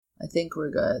I think we're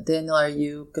good. Daniel, are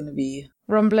you going to be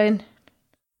rumbling?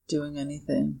 Doing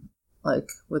anything,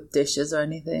 like with dishes or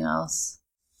anything else?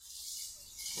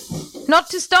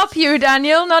 Not to stop you,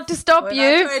 Daniel, not to stop We're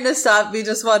you. Not trying to stop, we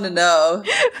just want to know.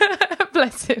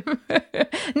 Bless him.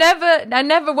 I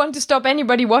never want to stop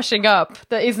anybody washing up.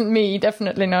 That isn't me,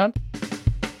 definitely not.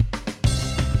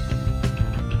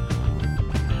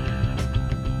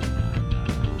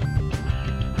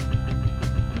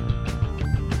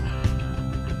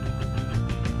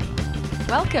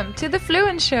 Welcome to The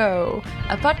Fluent Show,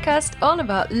 a podcast all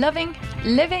about loving,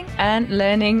 living and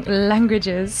learning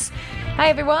languages. Hi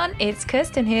everyone, it's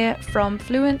Kirsten here from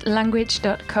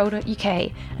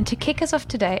fluentlanguage.co.uk, and to kick us off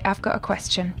today, I've got a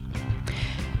question.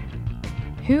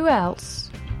 Who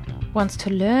else wants to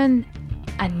learn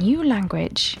a new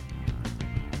language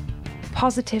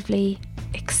positively,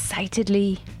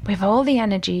 excitedly, with all the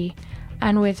energy,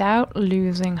 and without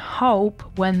losing hope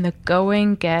when the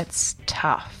going gets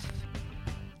tough?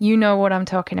 You know what I'm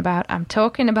talking about. I'm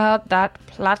talking about that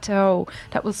plateau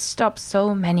that will stop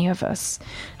so many of us.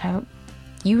 Now,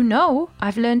 you know,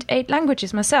 I've learned 8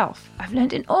 languages myself. I've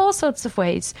learned in all sorts of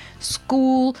ways.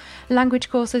 School,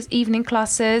 language courses, evening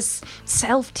classes,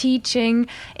 self-teaching.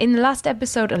 In the last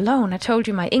episode alone, I told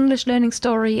you my English learning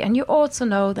story, and you also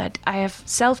know that I have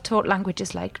self-taught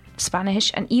languages like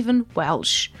Spanish and even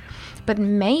Welsh. But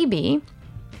maybe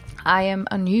I am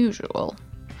unusual.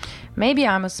 Maybe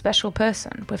I'm a special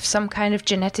person with some kind of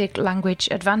genetic language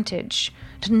advantage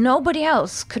that nobody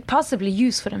else could possibly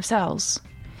use for themselves.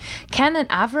 Can an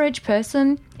average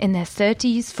person in their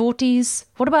 30s, 40s,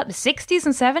 what about the 60s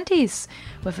and 70s,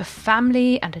 with a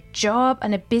family and a job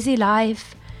and a busy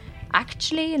life,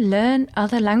 actually learn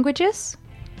other languages?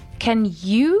 Can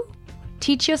you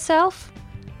teach yourself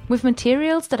with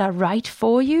materials that are right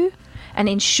for you and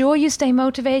ensure you stay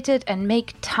motivated and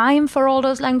make time for all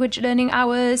those language learning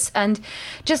hours and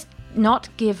just not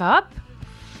give up?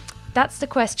 That's the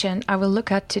question I will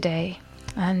look at today.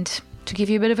 And to give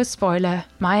you a bit of a spoiler,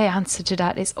 my answer to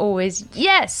that is always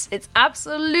yes, it's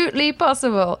absolutely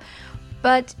possible.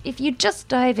 But if you just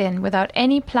dive in without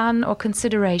any plan or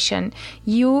consideration,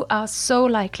 you are so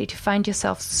likely to find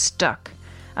yourself stuck.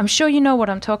 I'm sure you know what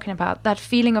I'm talking about, that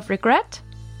feeling of regret.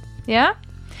 Yeah?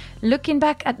 Looking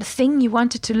back at the thing you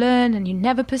wanted to learn and you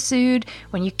never pursued,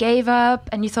 when you gave up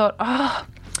and you thought, oh,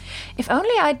 if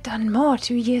only I'd done more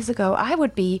 2 years ago, I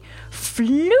would be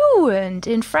fluent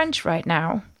in French right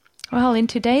now. Well, in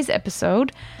today's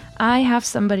episode, I have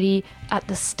somebody at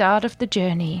the start of the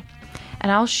journey.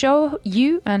 And I'll show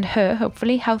you and her,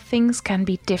 hopefully, how things can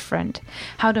be different.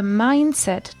 How the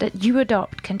mindset that you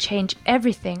adopt can change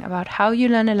everything about how you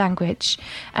learn a language.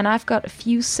 And I've got a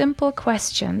few simple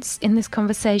questions in this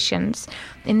conversation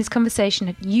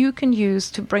that you can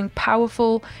use to bring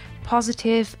powerful,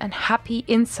 positive and happy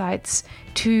insights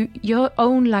to your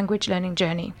own language learning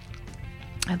journey.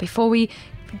 And before we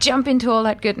jump into all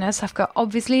that goodness, I've got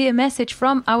obviously a message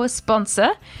from our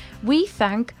sponsor. We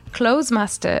thank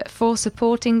Closemaster for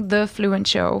supporting The Fluent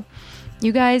Show.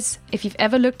 You guys, if you've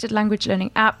ever looked at language learning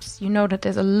apps, you know that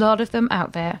there's a lot of them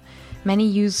out there. Many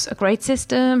use a great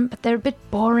system, but they're a bit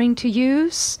boring to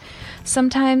use.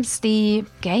 Sometimes the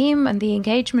game and the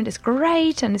engagement is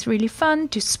great and it's really fun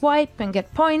to swipe and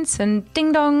get points and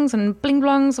ding-dongs and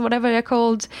bling-blongs or whatever they're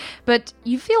called. But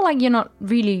you feel like you're not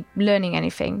really learning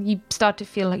anything. You start to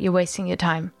feel like you're wasting your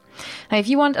time. Now, if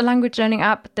you want a language learning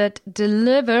app that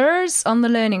delivers on the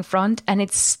learning front and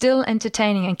it's still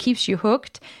entertaining and keeps you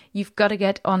hooked, you've got to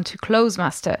get onto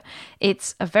Closemaster.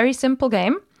 It's a very simple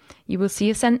game. You will see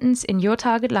a sentence in your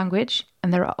target language,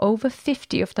 and there are over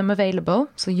 50 of them available,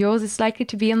 so yours is likely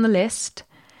to be on the list.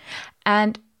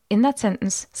 And in that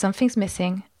sentence, something's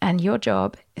missing, and your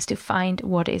job is to find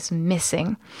what is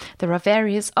missing. There are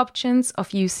various options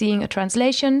of you seeing a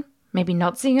translation, maybe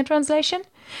not seeing a translation,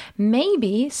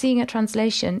 maybe seeing a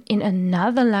translation in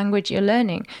another language you're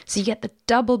learning, so you get the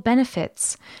double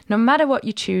benefits. No matter what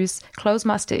you choose,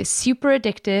 Closemaster is super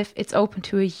addictive. It's open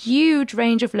to a huge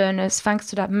range of learners thanks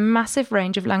to that massive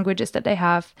range of languages that they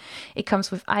have. It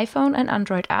comes with iPhone and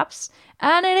Android apps,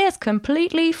 and it is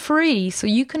completely free, so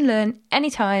you can learn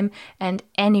anytime and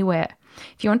anywhere.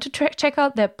 If you want to check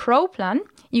out their Pro plan,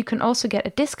 you can also get a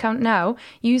discount now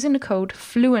using the code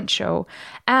FluentShow.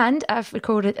 And I've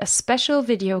recorded a special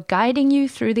video guiding you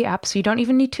through the app, so you don't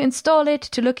even need to install it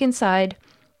to look inside.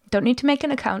 Don't need to make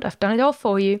an account. I've done it all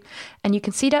for you. And you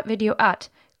can see that video at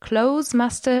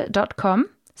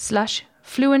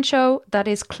closemaster.com/FluentShow. That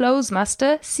is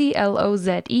Closemaster,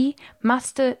 CLOZE,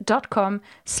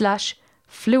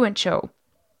 master.com/FluentShow.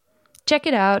 Check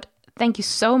it out. Thank you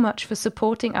so much for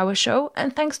supporting our show,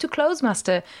 and thanks to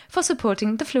Closemaster for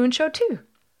supporting The Fluent Show too.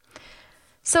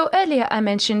 So earlier I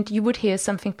mentioned you would hear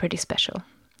something pretty special.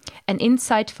 An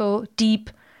insightful, deep,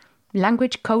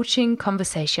 language coaching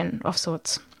conversation of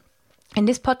sorts. In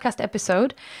this podcast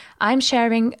episode, I'm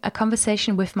sharing a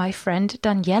conversation with my friend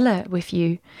Daniela with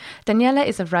you. Daniela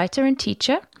is a writer and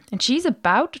teacher, and she's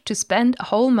about to spend a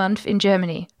whole month in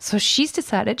Germany. So she's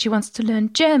decided she wants to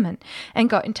learn German and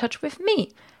got in touch with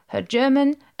me, her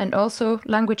German and also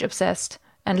language obsessed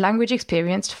and language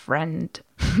experienced friend.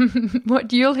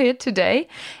 What you'll hear today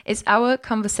is our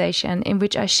conversation in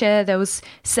which I share those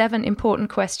 7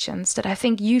 important questions that I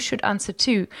think you should answer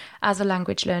too as a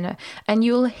language learner. And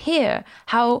you'll hear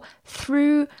how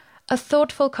through a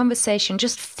thoughtful conversation,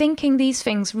 just thinking these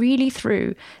things really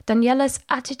through, Daniela's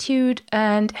attitude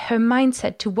and her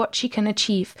mindset to what she can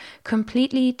achieve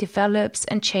completely develops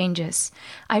and changes.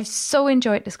 I've so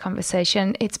enjoyed this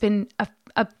conversation. It's been a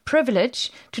privilege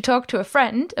to talk to a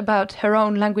friend about her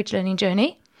own language learning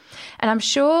journey. And I'm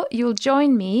sure you'll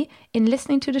join me in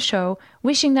listening to the show,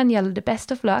 wishing Daniela the best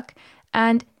of luck,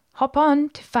 and hop on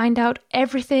to find out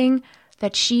everything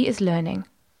that she is learning.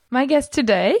 My guest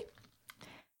today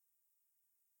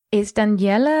is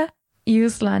Daniela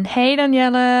Uslan. Hey,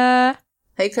 Daniela.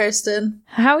 Hey, Kirsten.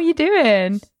 How are you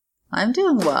doing? I'm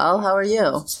doing well. How are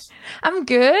you? I'm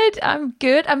good.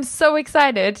 I'm so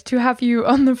excited to have you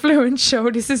on the Fluent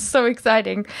Show. This is so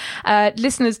exciting.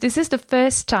 Listeners, this is the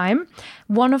first time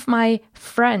one of my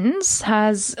friends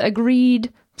has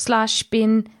agreed /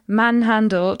 been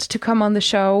manhandled to come on the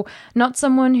show. Not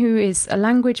someone who is a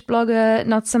language blogger,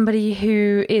 not somebody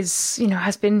who is,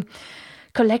 has been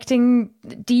collecting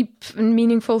deep and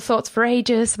meaningful thoughts for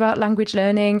ages about language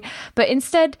learning, but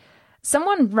instead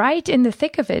someone right in the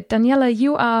thick of it. Daniela,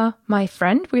 you are my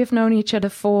friend. We have known each other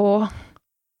for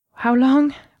how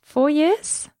long? 4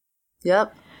 years?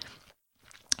 Yep.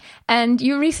 And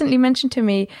you recently mentioned to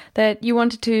me that you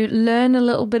wanted to learn a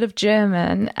little bit of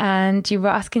German and you were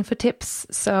asking for tips.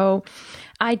 So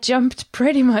I jumped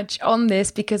pretty much on this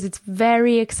because it's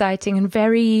very exciting and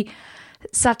very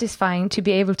satisfying to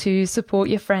be able to support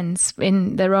your friends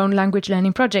in their own language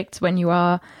learning projects when you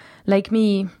are, like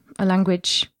me, a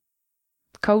language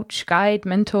coach, guide,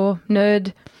 mentor,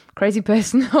 nerd, crazy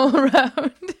person all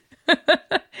around.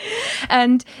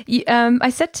 And I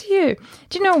said to you,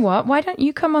 do you know what? Why don't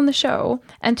you come on the show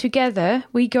and together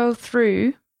we go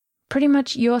through pretty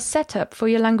much your setup for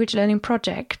your language learning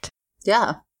project?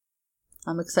 Yeah,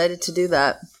 I'm excited to do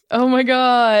that. Oh my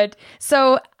God.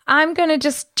 So I'm going to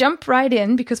just jump right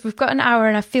in because we've got an hour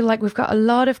and I feel like we've got a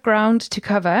lot of ground to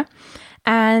cover.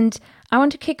 And I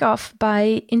want to kick off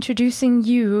by introducing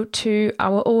you to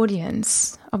our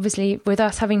audience. Obviously, with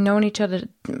us having known each other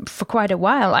for quite a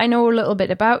while, I know a little bit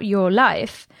about your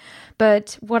life.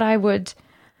 But what I would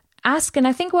ask, and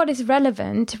I think what is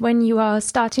relevant when you are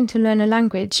starting to learn a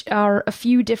language, are a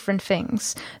few different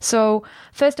things. So,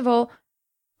 first of all,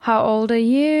 how old are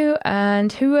you,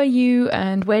 and who are you,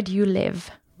 and where do you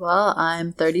live? Well,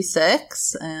 I'm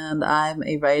 36 and I'm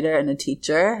a writer and a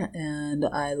teacher and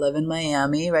I live in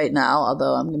Miami right now,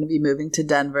 although I'm going to be moving to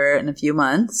Denver in a few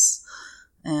months.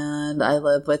 And I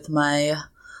live with my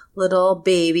little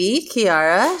baby,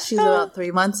 Kiara. She's about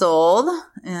 3 months old,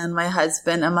 and my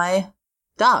husband and my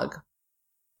dog.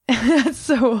 That's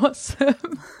so awesome.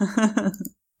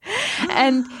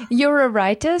 And you're a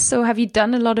writer, so have you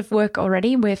done a lot of work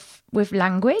already with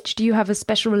language? Do you have a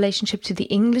special relationship to the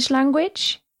English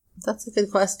language? That's a good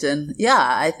question. Yeah,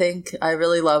 I think I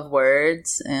really love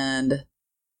words, and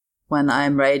when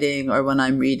I'm writing or when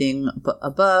I'm reading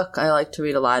a book, I like to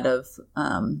read a lot of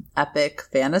epic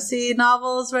fantasy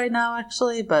novels right now,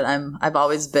 actually, but I've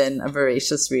always been a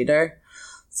voracious reader.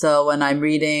 So when I'm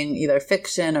reading either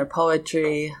fiction or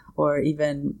poetry or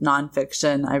even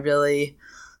nonfiction, I really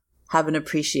have an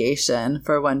appreciation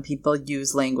for when people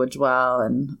use language well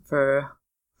and for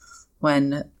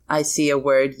when I see a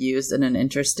word used in an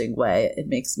interesting way. It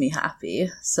makes me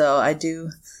happy. So I do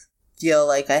feel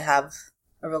like I have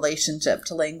a relationship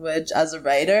to language as a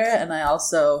writer, and I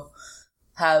also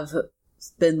have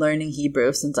been learning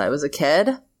Hebrew since I was a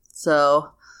kid.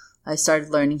 So I started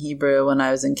learning Hebrew when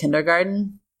I was in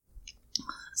kindergarten.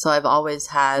 So I've always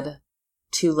had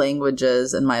 2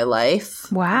 languages in my life.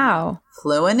 Wow.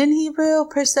 Fluent in Hebrew,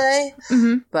 per se.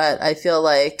 Mm-hmm. But I feel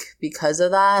like because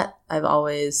of that, I've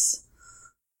always,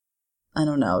 I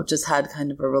don't know, just had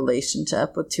kind of a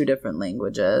relationship with 2 different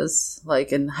languages.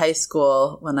 Like in high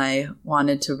school, when I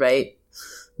wanted to write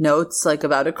notes like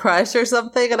about a crush or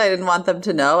something and I didn't want them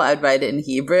to know, I'd write it in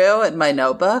Hebrew in my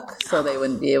notebook so they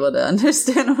wouldn't be able to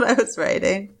understand what I was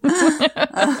writing.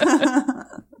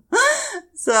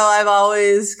 So I've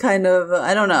always kind of,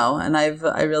 I don't know. And I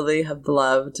really have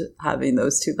loved having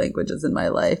those two languages in my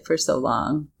life for so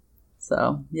long.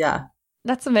 So, yeah.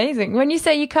 That's amazing. When you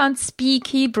say you can't speak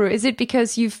Hebrew, is it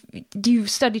because you've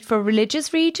studied for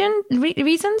religious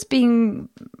reasons? Being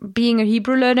a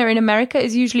Hebrew learner in America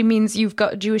usually means you've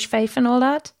got Jewish faith and all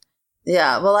that?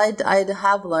 Yeah, well, I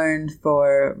have learned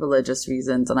for religious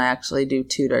reasons, and I actually do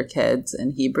tutor kids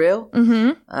in Hebrew,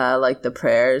 like the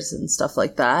prayers and stuff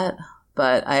like that.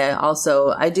 But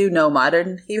I do know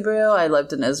modern Hebrew. I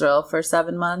lived in Israel for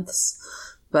 7 months.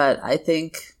 But I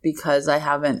think because I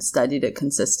haven't studied it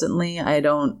consistently, I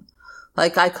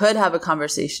could have a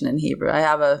conversation in Hebrew. I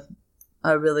have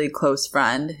a really close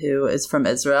friend who is from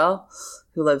Israel,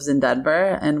 who lives in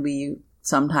Denver, and we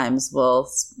sometimes will,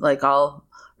 I'll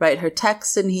write her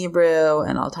texts in Hebrew,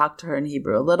 and I'll talk to her in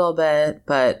Hebrew a little bit.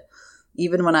 But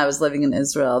even when I was living in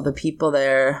Israel, the people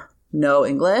there know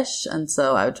English, and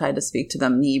so I would try to speak to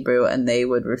them in Hebrew, and they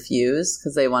would refuse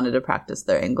because they wanted to practice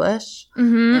their English.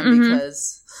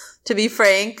 Because, to be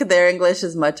frank, their English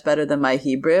is much better than my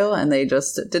Hebrew, and they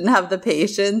just didn't have the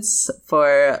patience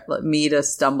for me to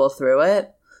stumble through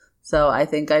it. So I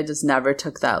think I just never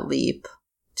took that leap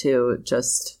to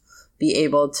just be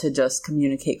able to just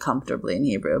communicate comfortably in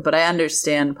Hebrew. But I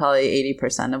understand probably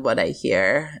 80% of what I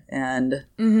hear, and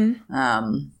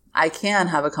I can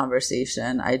have a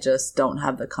conversation. I just don't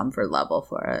have the comfort level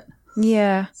for it.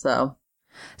 Yeah. So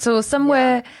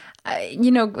somewhere,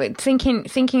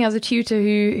 thinking as a tutor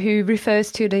who refers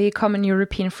to the Common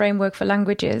European Framework for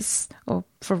Languages, or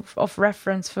of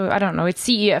reference for, I don't know, it's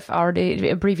CEFR, it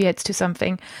abbreviates to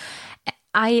something.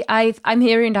 I'm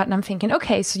hearing that and I'm thinking,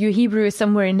 okay, so your Hebrew is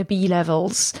somewhere in the B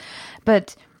levels,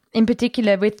 but in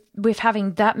particular, with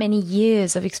having that many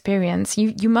years of experience,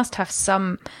 you must have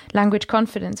some language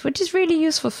confidence, which is really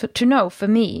useful to know for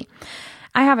me.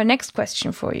 I have a next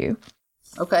question for you.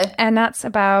 Okay. And that's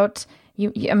about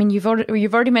you. I mean, you've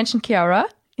already mentioned Kiara,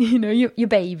 your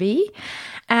baby,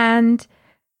 and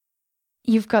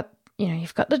you've got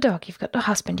the dog, you've got the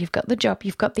husband, you've got the job,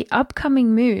 you've got the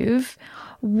upcoming move.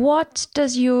 What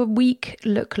does your week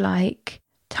look like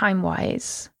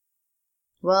time-wise?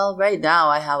 Well, right now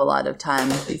I have a lot of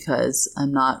time because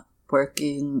I'm not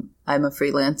working. I'm a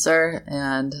freelancer,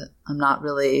 and I'm not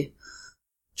really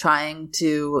trying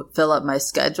to fill up my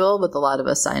schedule with a lot of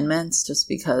assignments just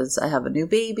because I have a new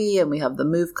baby and we have the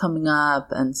move coming up.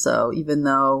 And so even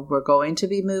though we're going to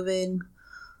be moving,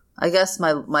 I guess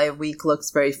my week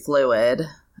looks very fluid,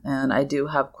 and I do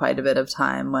have quite a bit of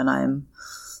time when I'm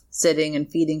sitting and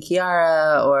feeding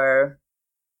Kiara, or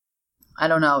I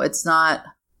don't know. It's not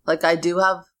like I do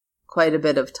have quite a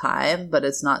bit of time, but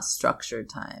it's not structured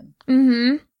time.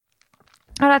 Oh,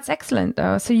 that's excellent,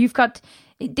 though. So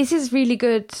this is really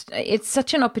good. It's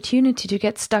such an opportunity to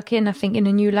get stuck in, I think, in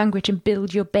a new language and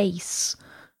build your base,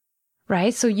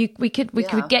 right? So we could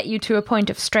get you to a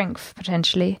point of strength,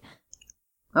 potentially.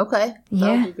 Okay.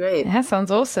 That would be great. That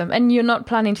sounds awesome. And you're not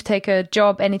planning to take a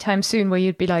job anytime soon where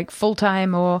you'd be like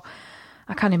full-time, or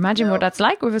I can't imagine what that's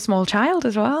like with a small child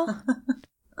as well.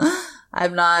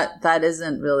 I'm not, that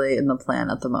isn't really in the plan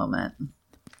at the moment.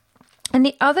 And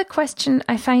the other question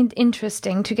I find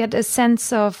interesting to get a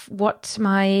sense of what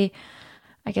my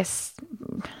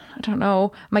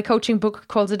coaching book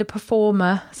calls it a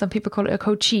performer. Some people call it a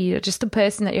coachee, or just a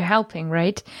person that you're helping,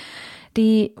 right?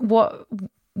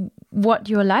 What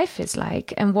your life is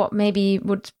like and what maybe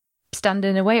would stand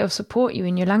in a way or support you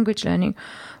in your language learning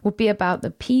would be about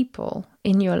the people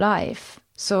in your life.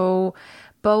 So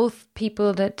both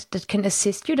people that can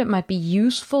assist you, that might be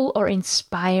useful or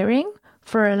inspiring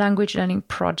for a language learning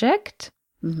project.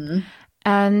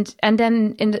 And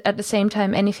then at the same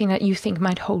time, anything that you think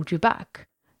might hold you back.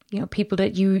 People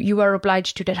that you are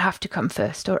obliged to, that have to come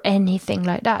first, or anything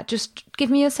like that. Just give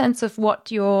me a sense of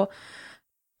what your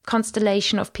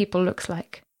constellation of people looks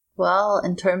like. Well,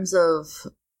 in terms of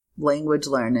language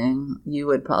learning, you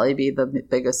would probably be the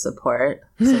biggest support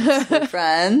since we're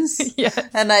friends. Yes.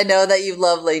 And I know that you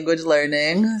love language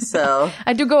learning, so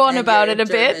I do go on about it a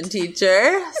German bit.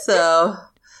 Teacher, so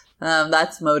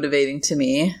that's motivating to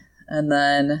me. And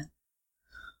then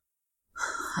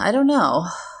I don't know.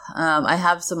 I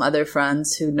have some other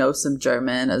friends who know some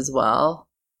German as well.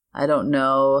 I don't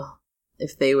know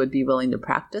if they would be willing to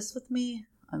practice with me.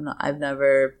 I've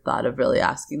never thought of really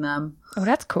asking them. Oh,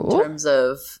 that's cool. In terms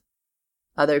of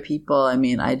other people, I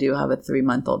mean, I do have a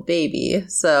 3-month-old baby,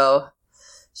 so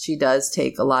she does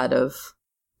take a lot of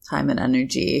time and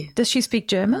energy. Does she speak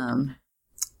German?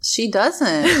 She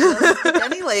doesn't. She doesn't speak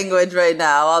any language right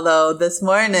now, although this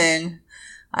morning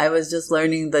I was just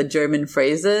learning the German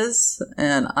phrases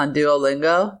on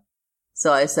Duolingo.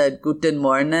 So I said, Guten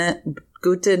Morgen,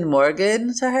 Guten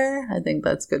Morgen to her. I think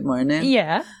that's good morning.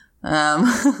 Yeah.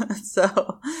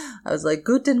 So I was like,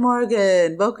 Guten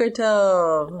Morgen, Boker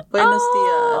Tov, Buenos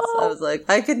Dias. I was like,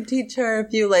 I can teach her a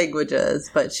few languages,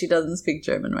 but she doesn't speak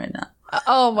German right now.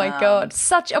 Oh my God.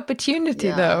 Such opportunity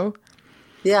though.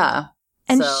 Yeah.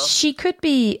 And she could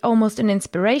be almost an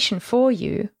inspiration for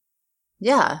you.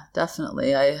 Yeah,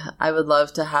 definitely. I would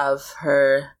love to have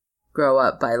her grow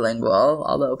up bilingual,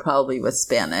 although probably with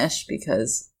Spanish,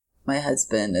 because my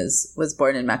husband was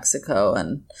born in Mexico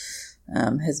and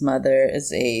his mother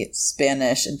is a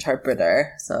Spanish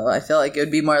interpreter. So I feel like it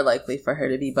would be more likely for her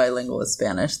to be bilingual with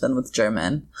Spanish than with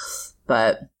German.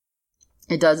 But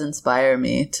it does inspire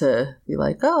me to be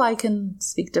like, oh, I can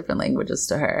speak different languages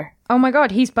to her. Oh my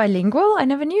God, he's bilingual? I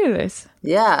never knew this.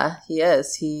 Yeah, he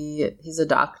is. He's a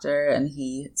doctor and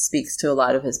he speaks to a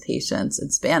lot of his patients in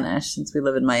Spanish since we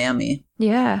live in Miami.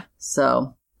 Yeah.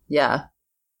 So, yeah.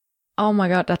 Oh my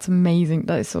God, that's amazing.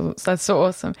 That's so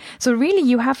awesome. So really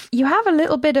you have a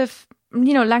little bit of,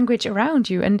 language around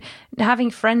you, and having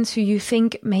friends who you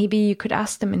think maybe you could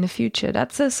ask them in the future.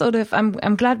 That's a sort of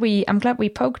I'm glad we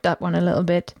poked that one a little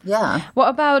bit. Yeah. What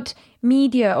about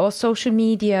media or social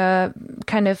media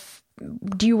kind of,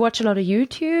 do you watch a lot of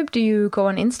YouTube? Do you go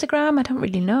on Instagram? I don't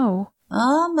really know.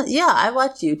 Yeah, I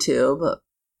watch YouTube.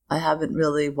 I haven't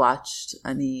really watched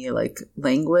any like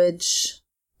language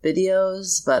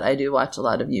videos, but I do watch a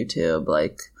lot of YouTube,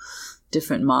 like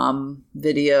different mom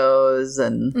videos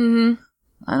and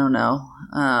I don't know.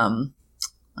 And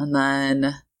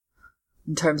then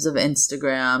in terms of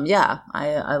Instagram, yeah,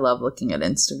 I love looking at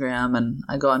Instagram, and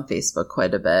I go on Facebook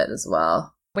quite a bit as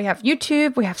well. We have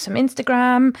YouTube, we have some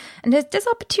Instagram, and there's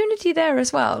opportunity there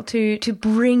as well to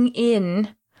bring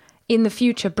in the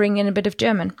future, bring in a bit of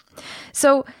German.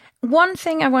 So one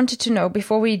thing I wanted to know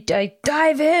before we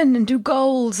dive in and do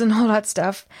goals and all that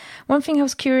stuff, one thing I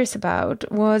was curious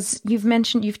about was you've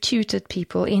mentioned you've tutored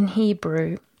people in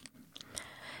Hebrew.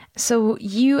 So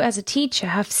you as a teacher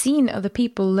have seen other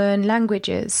people learn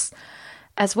languages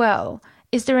as well.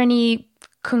 Is there any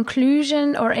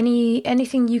conclusion or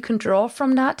anything you can draw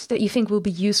from that you think will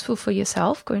be useful for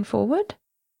yourself going forward?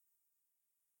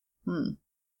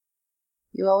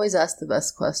 You always ask the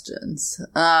best questions.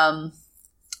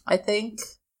 I think,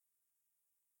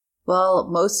 well,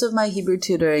 most of my Hebrew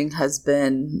tutoring has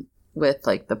been with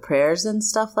like the prayers and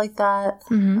stuff like that.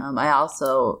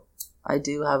 I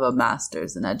do have a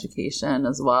master's in education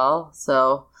as well.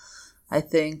 So I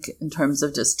think in terms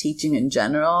of just teaching in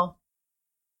general,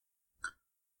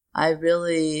 I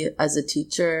really, as a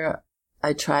teacher,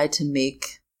 I try to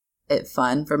make it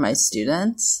fun for my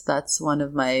students. That's one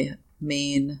of my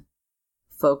main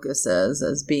focuses,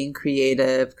 as being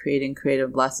creative, creating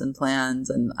creative lesson plans.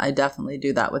 And I definitely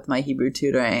do that with my Hebrew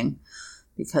tutoring,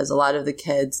 because a lot of the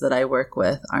kids that I work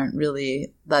with aren't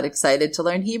really that excited to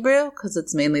learn Hebrew because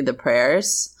it's mainly the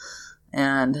prayers.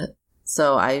 And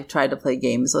so I try to play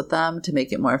games with them to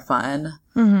make it more fun.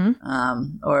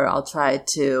 Or I'll try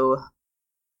to,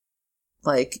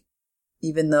 like,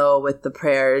 even though with the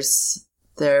prayers,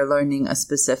 they're learning a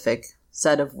specific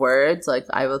set of words, like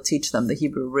I will teach them the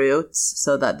Hebrew roots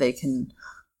so that they can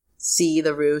see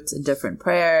the roots in different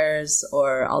prayers,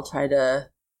 or I'll try to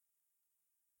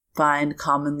find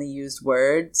commonly used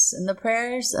words in the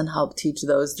prayers and help teach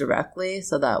those directly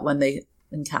so that when they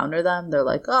encounter them, they're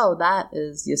like, oh, that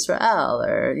is Yisrael,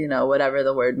 or, whatever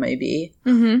the word may be.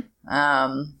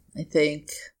 I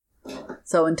think,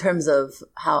 so in terms of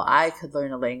how I could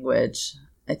learn a language,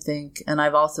 I think, and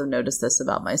I've also noticed this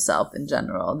about myself in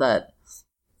general, that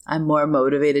I'm more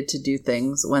motivated to do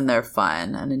things when they're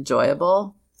fun and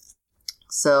enjoyable.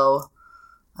 So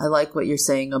I like what you're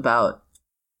saying about,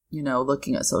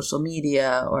 looking at social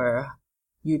media or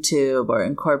YouTube or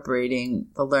incorporating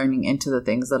the learning into the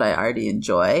things that I already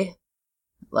enjoy.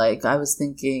 Like I was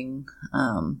thinking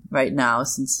right now,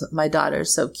 since my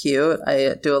daughter's so cute,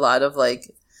 I do a lot of like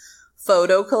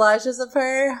photo collages of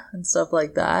her and stuff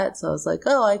like that. So I was like,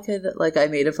 oh, I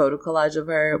made a photo collage of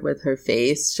her with her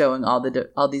face showing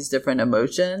all these different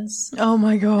emotions. Oh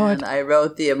my God. And I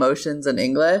wrote the emotions in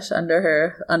English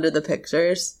under the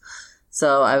pictures.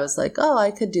 So I was like, oh, I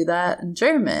could do that in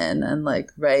German and like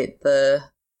write the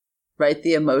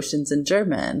emotions in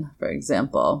German, for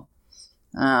example.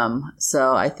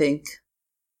 So I think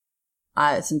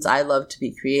since I love to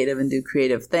be creative and do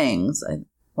creative things,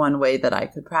 one way that I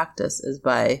could practice is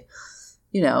by,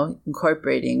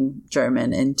 incorporating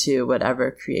German into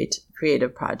whatever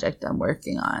creative project I'm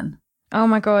working on. Oh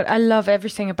my God, I love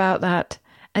everything about that.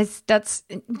 That's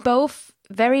both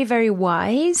very, very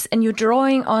wise, and you're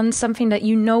drawing on something that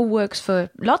you know works for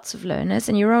lots of learners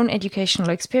and your own educational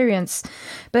experience.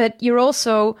 But you're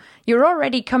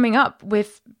already coming up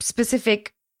with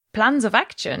specific plans of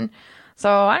action. So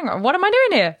hang on, what am I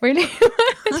doing here? Really?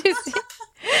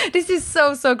 This is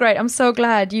so great. I'm so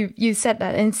glad you said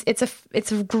that. And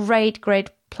it's a great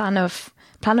plan of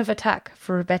attack,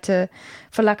 for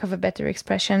lack of a better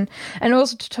expression. And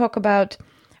also to talk about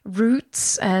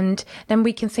roots, and then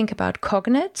we can think about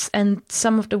cognates and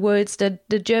some of the words that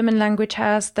the German language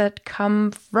has that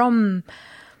come from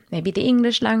maybe the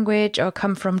English language or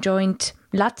come from joint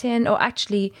Latin, or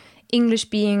actually English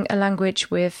being a language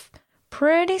with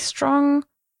pretty strong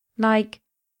like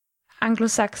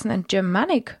Anglo-Saxon and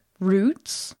Germanic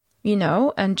roots,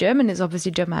 and German is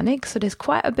obviously Germanic, so there's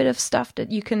quite a bit of stuff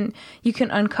that you can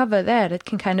uncover there that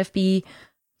can kind of be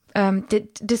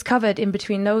discovered in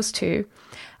between those two.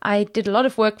 I did a lot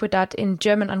of work with that in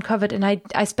German Uncovered, and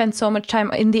I spent so much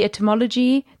time in the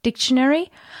etymology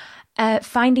dictionary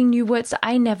finding new words that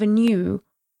I never knew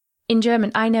in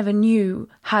German. I never knew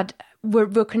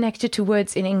were connected to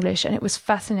words in English, and it was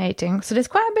fascinating. So there's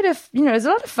quite a bit of, there's a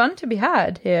lot of fun to be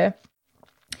had here.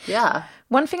 Yeah.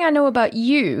 One thing I know about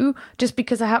you, just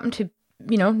because I happen to,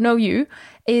 know you,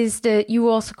 is that you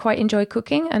also quite enjoy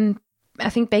cooking and I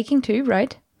think baking too,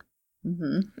 right?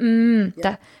 Mm-hmm.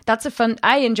 Yeah. That's a fun.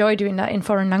 I enjoy doing that in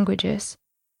foreign languages.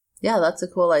 Yeah, that's a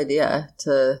cool idea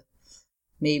to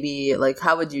maybe, like,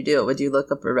 how would you do it? Would you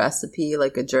look up a recipe,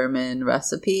 like a German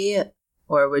recipe,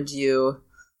 or would you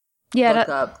look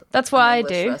up that's what I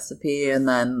do. Recipe and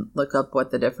then look up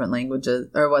what the different languages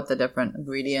or what the different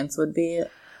ingredients would be?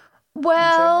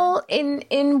 Well,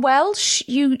 in Welsh,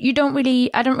 I don't really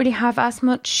have as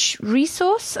much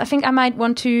resource. I think I might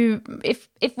want to, if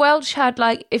Welsh had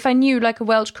if I knew like a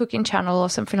Welsh cooking channel or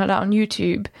something like that on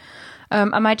YouTube,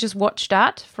 I might just watch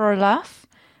that for a laugh.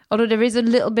 Although there is a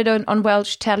little bit on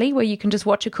Welsh telly where you can just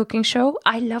watch a cooking show.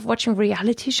 I love watching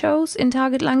reality shows in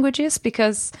target languages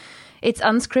because it's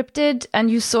unscripted and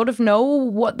you sort of know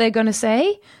what they're going to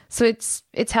say. So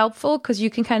it's helpful because you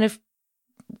can kind of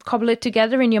cobble it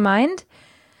together in your mind.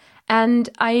 And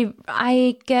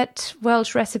I get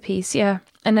Welsh recipes, yeah,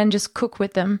 and then just cook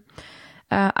with them.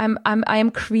 I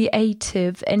am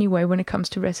creative anyway when it comes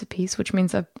to recipes, which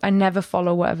means I never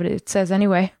follow whatever it says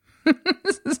anyway.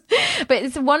 But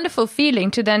it's a wonderful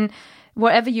feeling to then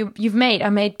whatever you've made. I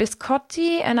made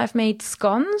biscotti and I've made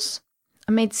scones.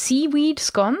 I made seaweed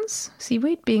scones.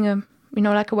 Seaweed being a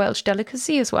like a Welsh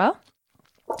delicacy as well.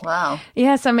 Wow.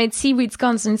 Yes, I made seaweed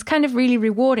scones, and it's kind of really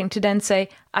rewarding to then say,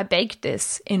 I baked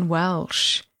this in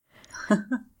Welsh.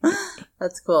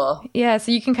 That's cool. Yeah,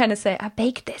 so you can kind of say, I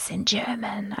baked this in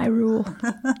German. I rule.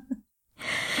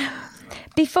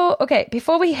 Before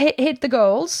we hit the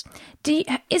goals,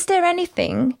 is there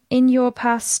anything in your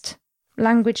past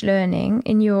language learning,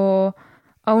 in your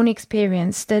own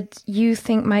experience, that you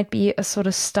think might be a sort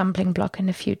of stumbling block in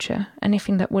the future?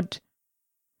 Anything that would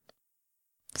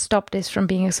stop this from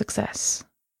being a success?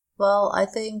 Well, I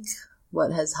think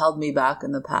what has held me back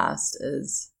in the past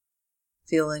is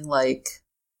feeling like,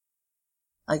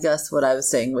 I guess what I was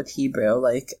saying with Hebrew,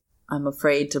 like I'm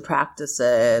afraid to practice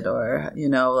it, or,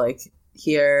 like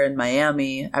here in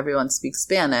Miami, everyone speaks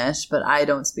Spanish, but I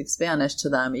don't speak Spanish to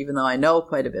them, even though I know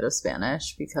quite a bit of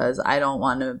Spanish, because I don't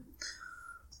want to,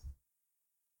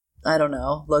 I don't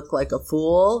know, look like a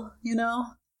fool,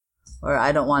 or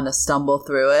I don't want to stumble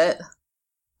through it.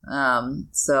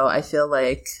 So I feel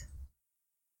like,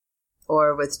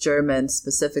 or with German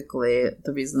specifically,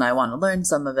 the reason I want to learn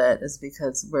some of it is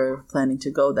because we're planning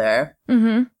to go there.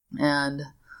 Mm-hmm. And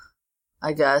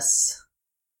I guess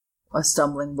a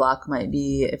stumbling block might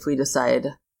be if we decide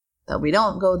that we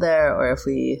don't go there, or if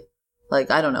we,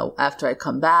 I don't know, after I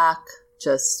come back,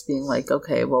 just being like,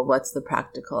 okay, well, what's the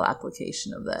practical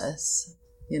application of this?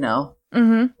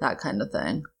 Mm-hmm. That kind of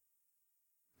thing.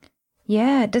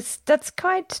 Yeah, that's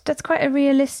quite a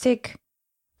realistic.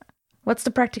 What's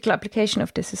the practical application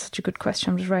of this is such a good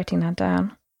question. I'm just writing that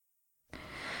down.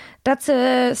 That's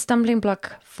a stumbling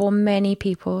block for many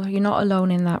people. You're not alone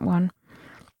in that one.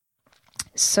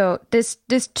 So there's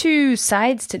two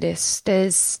sides to this.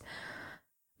 There's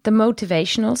the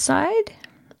motivational side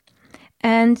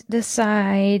and the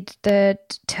side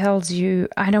that tells you,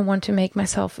 I don't want to make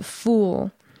myself a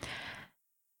fool.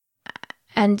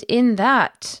 And in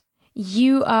that,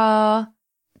 you are,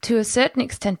 to a certain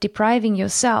extent, depriving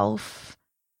yourself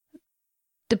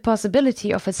the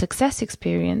possibility of a success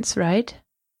experience, right?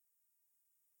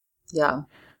 Yeah.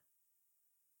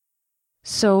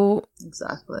 So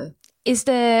exactly. Is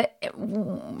there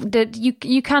that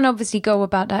you can obviously go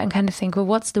about that and kind of think, well,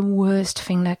 what's the worst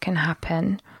thing that can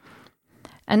happen?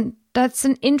 And that's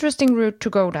an interesting route to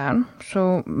go down.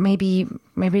 So maybe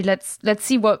let's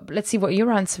see what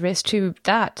your answer is to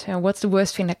that. What's the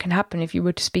worst thing that can happen if you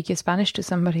were to speak your Spanish to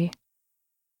somebody?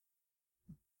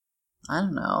 I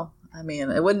don't know. I mean,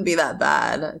 it wouldn't be that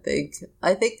bad.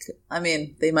 I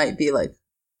mean, they might be like,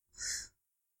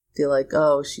 feel like,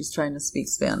 oh, she's trying to speak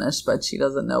Spanish, but she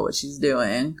doesn't know what she's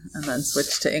doing, and then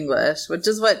switch to English, which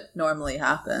is what normally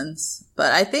happens.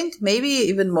 But I think maybe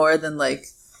even more than like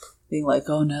being like,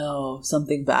 oh no,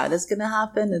 something bad is going to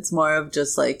happen. It's more of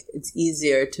just like, it's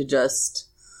easier to just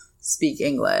speak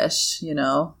English, you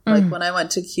know? Like when I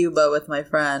went to Cuba with my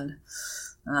friend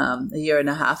a year and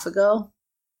a half ago,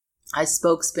 I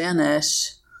spoke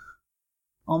Spanish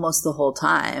almost the whole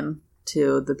time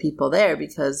to the people there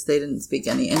because they didn't speak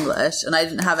any English, and I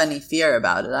didn't have any fear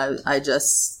about it. I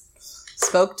just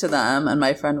spoke to them, and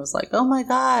my friend was like, oh my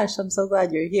gosh, I'm so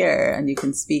glad you're here and you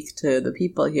can speak to the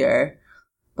people here.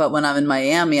 But when I'm in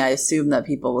Miami, I assume that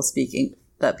people speak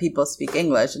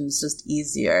English, and it's just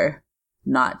easier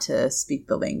not to speak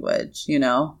the language, you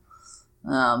know?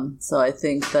 So I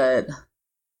think that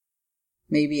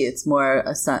maybe it's more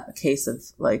a case of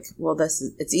like, well,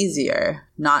 it's easier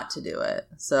not to do it.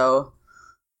 So,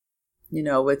 you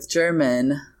know, with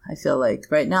German, I feel like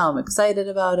right now I'm excited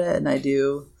about it, and I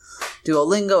do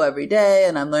Duolingo every day,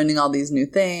 and I'm learning all these new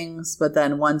things. But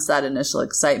then once that initial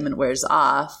excitement wears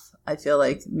off, I feel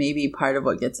like maybe part of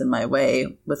what gets in my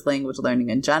way with language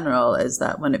learning in general is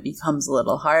that when it becomes a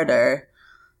little harder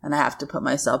and I have to put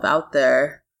myself out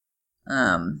there,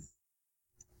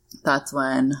 that's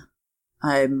when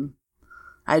I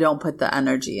don't put the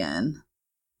energy in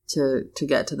to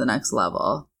get to the next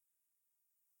level.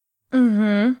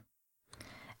 Mm-hmm.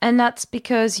 And that's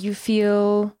because you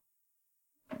feel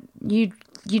you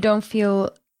don't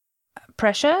feel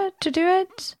pressure to do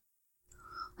it?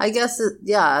 I guess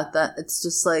that it's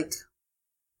just like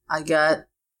I get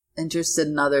interested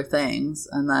in other things,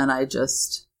 and then I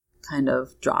just kind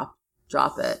of drop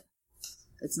it.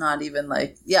 It's not even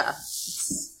like,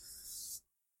 it's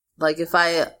like if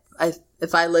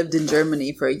I lived in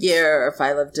Germany for a year, or if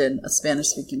I lived in a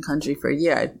Spanish-speaking country for a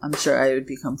year, I'm sure I would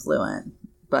become fluent.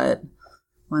 But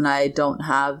when I don't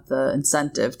have the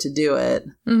incentive to do it,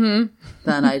 then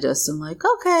I just am like,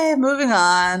 okay, moving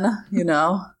on, you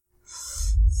know?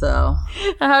 So.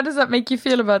 How does that make you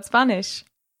feel about Spanish?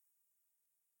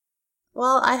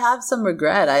 Well, I have some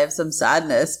regret. I have some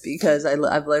sadness because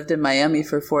I've lived in Miami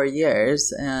for 4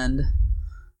 years, and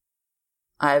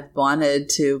I've wanted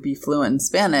to be fluent in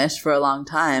Spanish for a long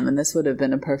time, and this would have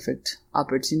been a perfect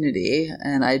opportunity,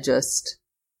 and I just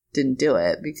didn't do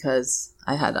it because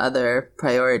I had other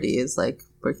priorities, like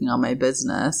working on my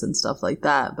business and stuff like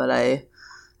that. But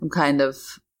I'm kind of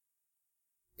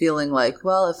feeling like,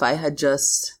 well, if I had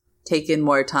just taken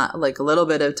more time, like a little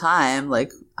bit of time,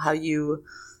 like how you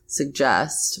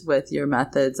suggest with your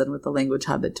methods and with the language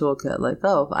habit toolkit, like,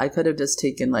 oh, I could have just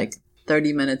taken like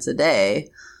 30 minutes a day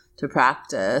to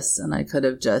practice, and I could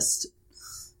have just,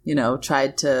 you know,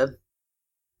 tried to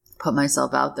put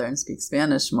myself out there and speak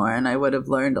Spanish more, and I would have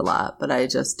learned a lot, but I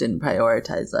just didn't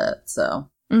prioritize it. So.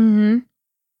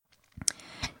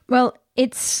 Well,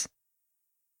 it's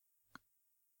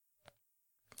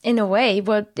in a way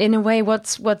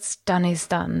what's done is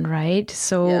done, right?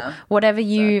 So yeah, whatever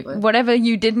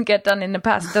you didn't get done in the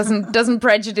past doesn't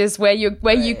prejudice where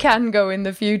you can go in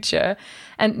the future.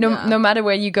 And no matter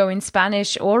where you go in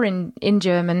Spanish or in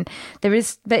German,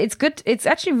 it's good. It's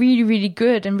actually really, really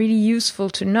good and really useful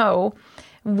to know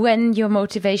when your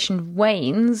motivation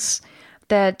wanes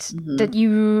that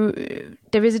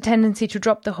there is a tendency to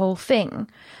drop the whole thing.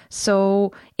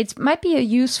 So it might be a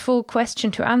useful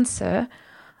question to answer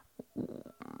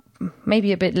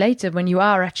maybe a bit later when you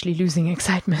are actually losing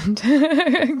excitement,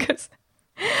 because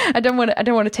I don't want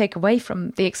to take away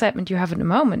from the excitement you have at the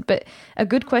moment, but a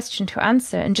good question to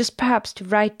answer, and just perhaps to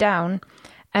write down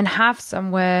and have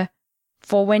somewhere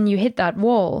for when you hit that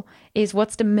wall is,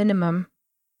 what's the minimum?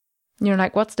 You know,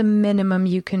 like, what's the minimum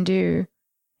you can do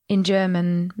in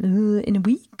German in a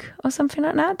week or something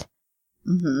like that?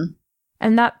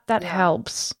 And that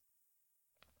helps.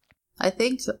 I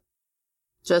think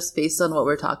just based on what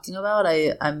we're talking about,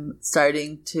 I'm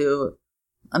starting to,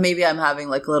 maybe I'm having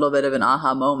like a little bit of an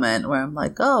aha moment where I'm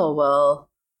like, oh, well,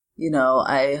 you know,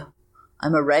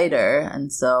 I'm a writer.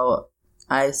 And so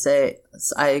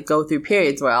I go through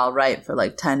periods where I'll write for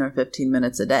like 10 or 15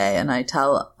 minutes a day. And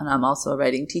I'm also a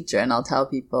writing teacher, and I'll tell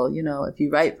people, you know, if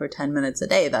you write for 10 minutes a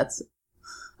day, that's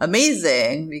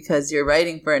amazing because you're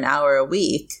writing for an hour a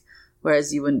week,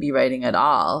 whereas you wouldn't be writing at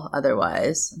all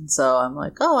otherwise. And so I'm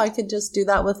like, oh, I could just do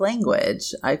that with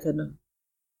language. I could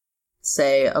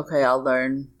say, okay, I'll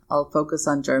learn I'll focus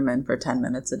on German for 10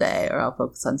 minutes a day, or I'll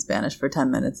focus on Spanish for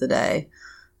 10 minutes a day.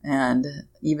 And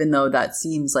even though that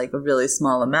seems like a really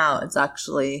small amount, it's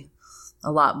actually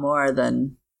a lot more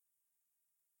than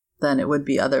it would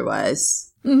be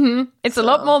otherwise. Mm-hmm. It's a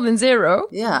lot more than 0.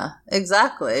 Yeah,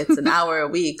 exactly. It's an hour a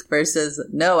week versus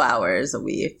no hours a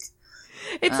week.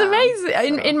 It's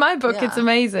amazing. In my book, It's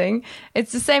amazing.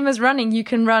 It's the same as running. You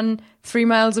can run 3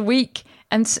 miles a week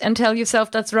and tell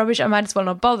yourself that's rubbish. I might as well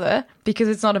not bother because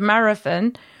it's not a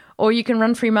marathon. Or you can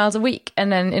run 3 miles a week,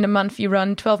 and then in a month you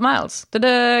run 12 miles.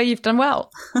 Ta-da! You've done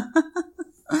well.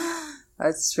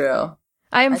 That's true.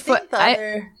 The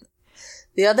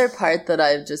other part that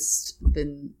I've just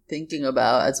been thinking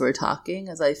about as we're talking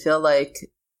is I feel like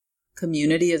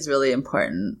community is really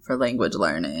important for language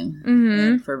learning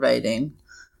and for writing.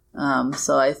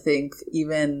 So I think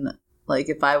even like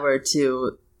if I were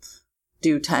to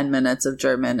do 10 minutes of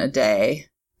German a day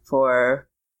for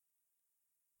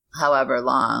however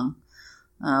long,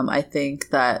 I think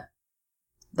that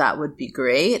would be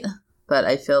great. But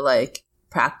I feel like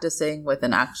practicing with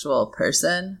an actual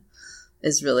person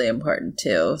is really important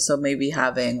too. So maybe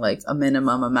having like a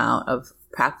minimum amount of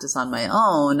practice on my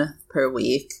own per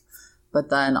week,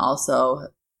 but then also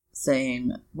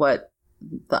saying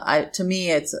to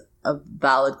me, it's a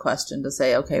valid question to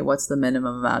say, okay, what's the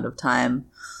minimum amount of time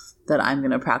that I'm going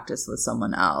to practice with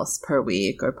someone else per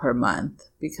week or per month?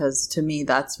 Because to me,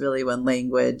 that's really when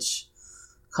language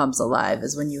comes alive,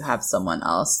 is when you have someone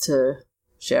else to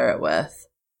share it with.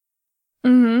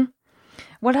 Mm-hmm.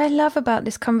 What I love about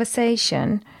this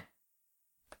conversation,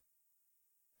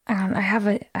 and I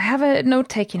have a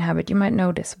note-taking habit. You might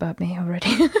know this about me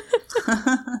already.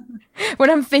 What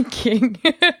I'm thinking.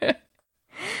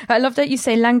 I love that you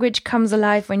say language comes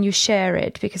alive when you share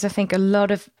it, because I think a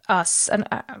lot of us, and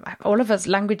all of us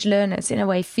language learners in a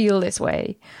way, feel this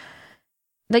way.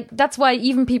 Like, that's why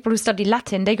even people who study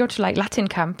Latin, they go to like Latin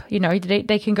camp, you know,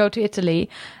 they can go to Italy,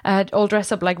 all dress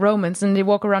up like Romans, and they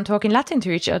walk around talking Latin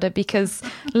to each other, because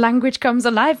language comes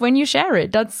alive when you share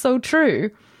it. That's so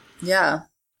true. Yeah.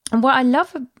 And what I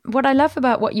love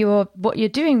about what you're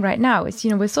doing right now is,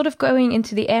 you know, we're sort of going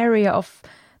into the area of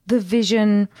the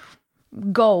vision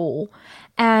goal.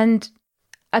 And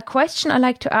a question I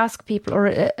like to ask people, or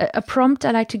a prompt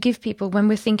I like to give people when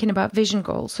we're thinking about vision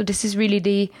goals. So this is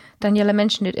really Daniela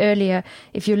mentioned it earlier.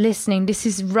 If you're listening, this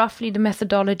is roughly the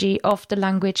methodology of the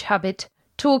Language Habit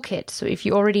Toolkit. So if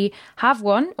you already have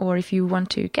one, or if you want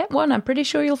to get one, I'm pretty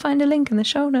sure you'll find a link in the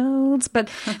show notes. But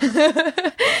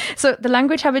so the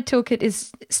Language Habit Toolkit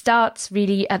starts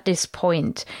really at this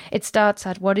point. It starts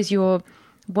at what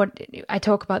I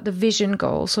talk about the vision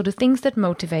goal, so the things that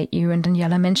motivate you. And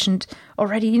Daniela mentioned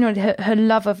already, you know, her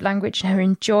love of language and her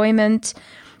enjoyment,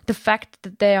 the fact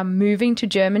that they are moving to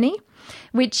Germany,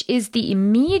 which is the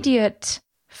immediate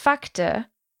factor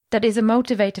that is a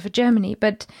motivator for Germany.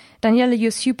 But Daniela,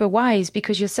 you're super wise,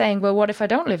 because you're saying, well, what if I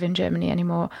don't live in Germany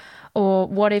anymore? Or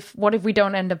what if we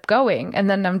don't end up going, and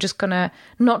then I'm just gonna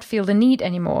not feel the need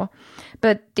anymore?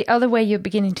 But the other way you're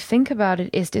beginning to think about it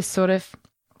is this sort of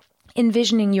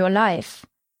envisioning your life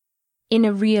in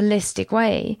a realistic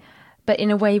way, but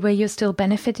in a way where you're still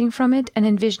benefiting from it, and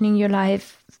envisioning your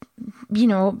life, you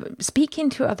know, speaking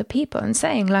to other people and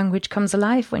saying language comes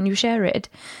alive when you share it.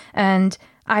 And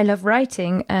I love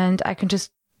writing, and I can just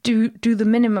do the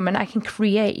minimum, and I can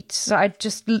create. So I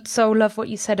just so love what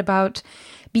you said about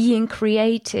being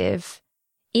creative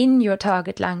in your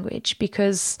target language,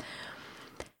 because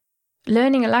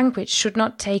learning a language should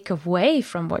not take away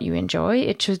from what you enjoy.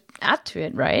 It should add to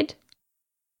it, right?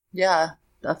 Yeah,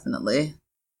 definitely.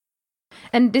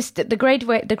 And the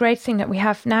great thing that we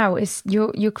have now is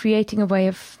you're creating a way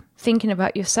of thinking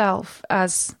about yourself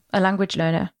as a language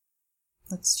learner.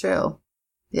 That's true.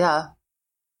 Yeah.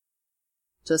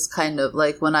 Just kind of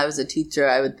like when I was a teacher,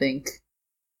 I would think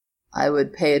I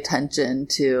would pay attention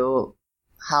to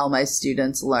how my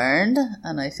students learned.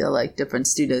 And I feel like different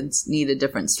students needed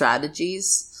different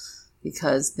strategies,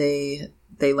 because they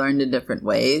learned in different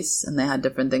ways and they had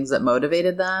different things that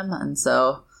motivated them. And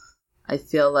so I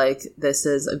feel like this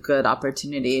is a good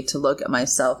opportunity to look at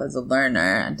myself as a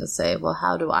learner and to say, well,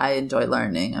 how do I enjoy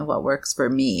learning and what works for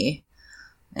me?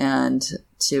 And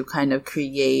to kind of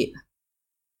create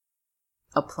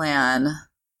a plan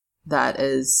that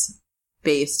is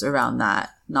based around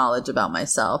that knowledge about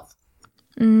myself.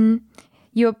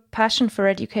 Your passion for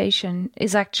education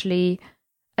is actually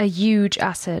a huge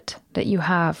asset that you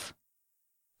have,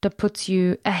 that puts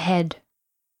you ahead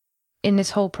in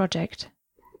this whole project.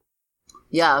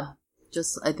 Yeah.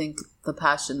 Just, I think the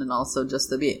passion, and also just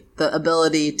the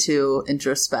ability to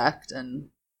introspect and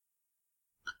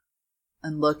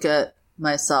look at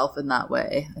myself in that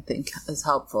way, I think is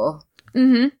helpful.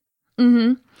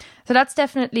 So that's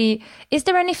definitely, is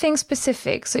there anything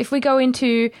specific? So if we go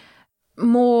into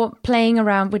more playing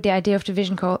around with the idea of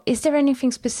division call, is there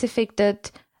anything specific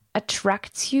that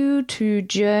attracts you to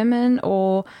German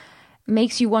or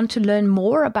makes you want to learn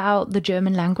more about the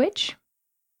German language?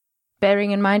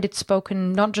 Bearing in mind it's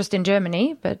spoken not just in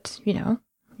Germany, but, you know,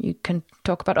 you can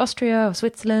talk about Austria or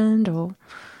Switzerland or...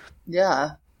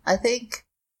 Yeah, I think,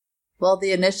 well,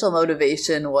 the initial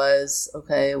motivation was,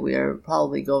 okay, we're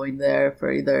probably going there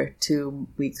for either 2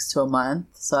 weeks to a month,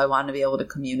 so I want to be able to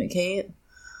communicate.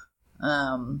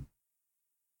 And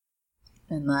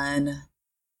then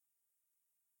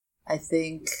I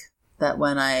think that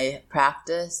when I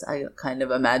practice, I kind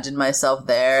of imagine myself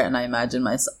there, and I imagine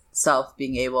myself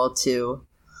being able to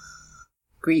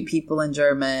greet people in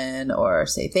German or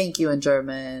say thank you in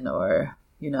German or,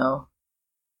 you know,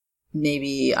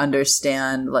 maybe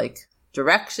understand like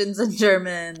directions in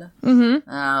German.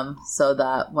 So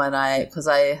that when because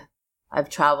I've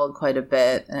traveled quite a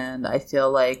bit, and I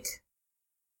feel like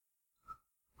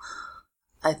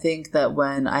I think that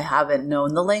when I haven't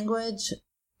known the language,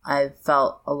 I've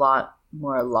felt a lot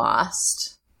more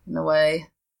lost in a way.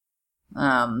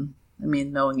 I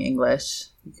mean, knowing English,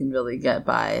 you can really get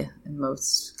by in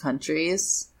most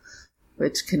countries,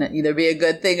 which can either be a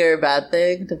good thing or a bad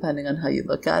thing, depending on how you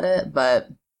look at it. But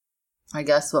I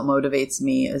guess what motivates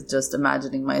me is just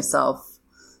imagining myself,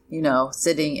 you know,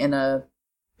 sitting in a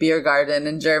beer garden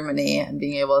in Germany and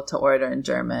being able to order in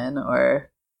German,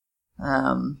 or,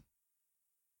 I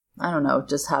don't know,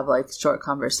 just have like short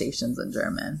conversations in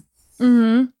German.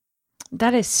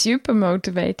 That is super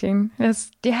motivating. That's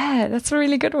a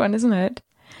really good one, isn't it?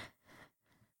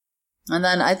 And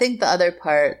then I think the other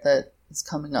part that is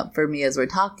coming up for me as we're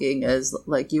talking is,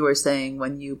 like you were saying,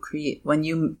 when you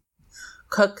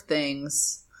cook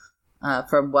things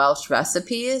from Welsh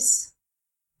recipes,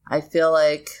 I feel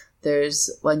like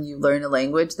when you learn a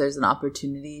language, there's an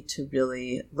opportunity to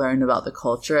really learn about the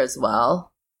culture as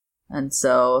well. And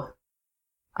so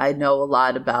I know a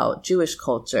lot about Jewish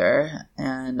culture,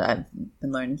 and I've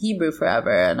been learning Hebrew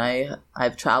forever, and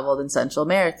I've traveled in Central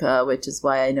America, which is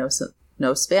why I know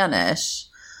Spanish.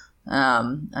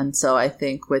 And so I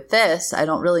think with this, I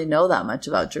don't really know that much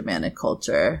about Germanic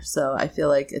culture. So I feel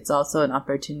like it's also an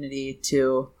opportunity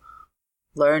to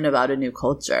learn about a new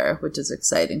culture, which is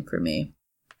exciting for me.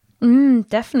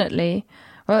 Definitely.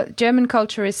 Well, German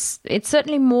culture it's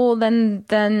certainly more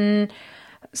than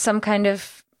some kind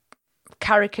of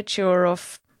caricature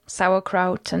of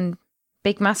sauerkraut and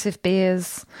big massive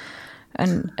beers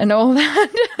and all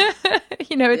that.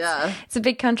 You know, it's a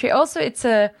big country. Also, it's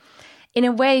in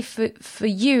a way for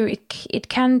you, it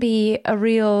can be a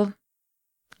real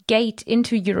gate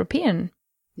into European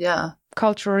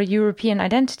culture or European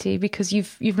identity, because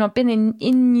you've not been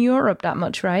in Europe that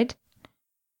much, right?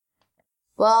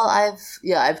 Well,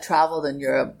 I've traveled in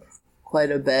Europe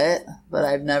quite a bit, but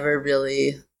I've never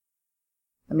really,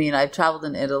 I mean, I've traveled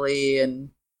in Italy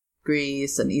and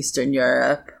Greece and Eastern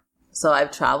Europe. So I've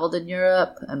traveled in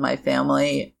Europe, and my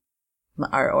family,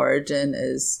 our origin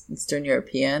is Eastern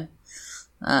European.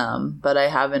 But I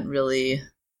haven't really,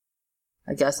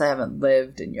 I guess I haven't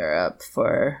lived in Europe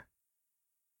for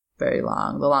very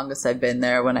long. The longest I've been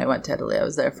there, when I went to Italy, I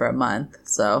was there for a month.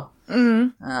 So,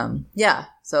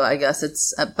 so I guess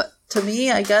it's, but to me,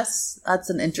 I guess that's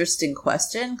an interesting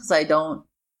question, because I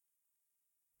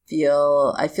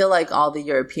feel like all the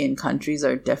European countries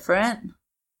are different.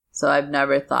 So I've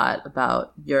never thought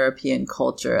about European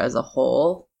culture as a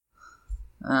whole.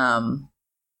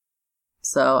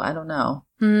 So I don't know.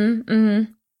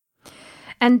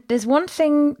 And there's one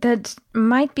thing that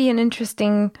might be an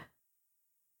interesting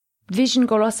vision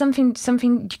goal, or something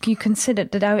you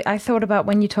considered, that I thought about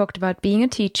when you talked about being a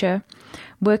teacher,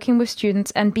 working with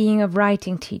students, and being a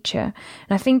writing teacher. And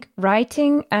I think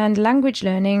writing and language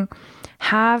learning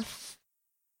have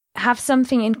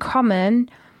something in common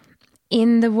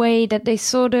in the way that they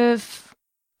sort of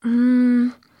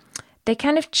they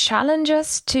kind of challenge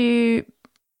us to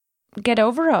get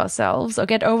over ourselves, or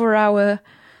get over our,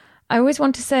 I always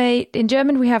want to say, in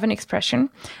German we have an expression,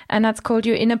 and that's called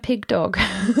your inner pig dog.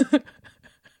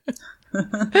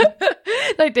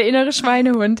 Like the innere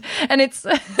Schweinehund. And it's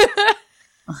and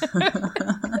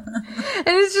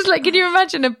it's just like, can you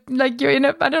imagine you're in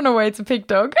a, I don't know why it's a pig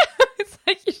dog. It's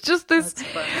like it's just this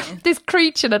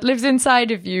creature that lives inside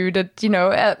of you that, you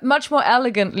know, much more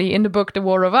elegantly in the book The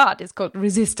War of Art is called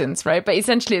resistance, right? But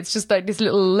essentially it's just like this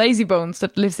little lazy bones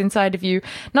that lives inside of you.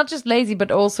 Not just lazy,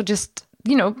 but also just,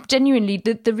 you know, genuinely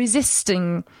the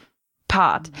resisting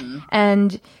part.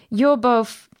 And you're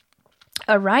both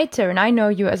a writer, and I know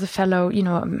you as a fellow,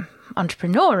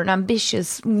 entrepreneur, an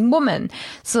ambitious woman.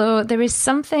 So there is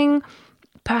something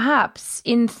perhaps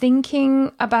in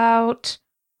thinking about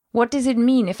what does it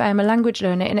mean if I am a language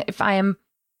learner and if I am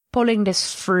pulling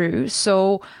this through.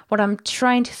 So what I'm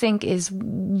trying to think is,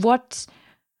 what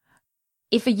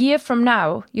if a year from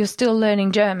now you're still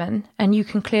learning German and you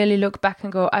can clearly look back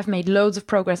and go, I've made loads of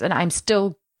progress and I'm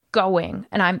still going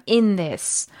and I'm in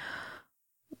this.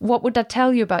 What would that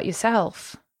tell you about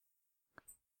yourself?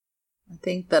 I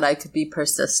think that I could be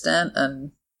persistent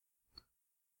and,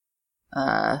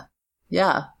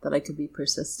 that I could be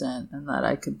persistent and that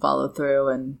I could follow through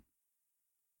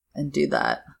and do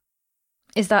that.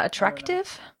 Is that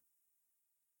attractive?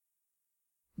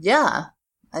 Yeah,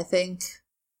 I think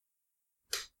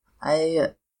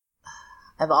I've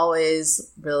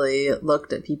always really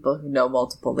looked at people who know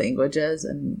multiple languages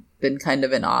and been kind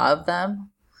of in awe of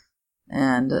them.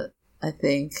 And I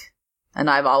think, and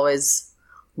I've always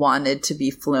wanted to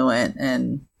be fluent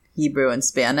in Hebrew and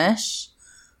Spanish.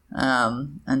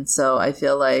 And so I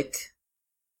feel like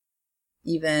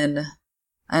and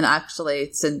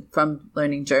actually from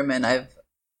learning German,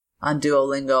 on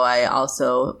Duolingo, I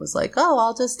also was like,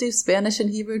 I'll just do Spanish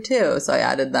and Hebrew too. So I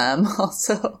added them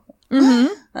also.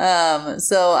 Mm-hmm.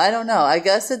 So I don't know. I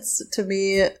guess to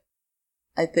me,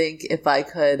 I think if I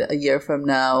could a year from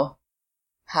now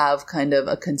have kind of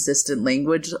a consistent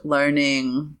language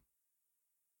learning,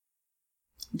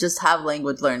 just have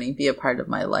language learning be a part of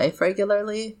my life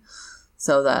regularly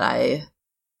so that I,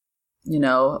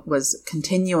 was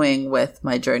continuing with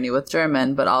my journey with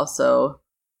German, but also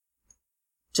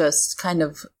just kind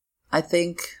of, I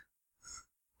think,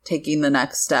 taking the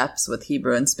next steps with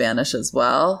Hebrew and Spanish as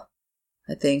well.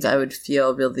 I think I would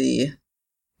feel really,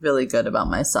 really good about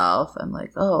myself. I'm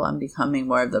like, I'm becoming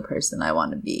more of the person I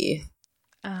want to be.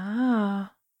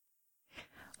 Ah.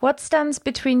 What stands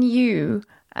between you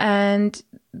and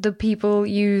the people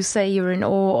you say you're in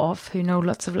awe of who know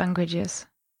lots of languages?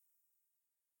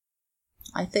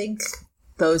 I think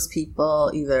those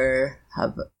people either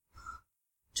have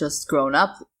just grown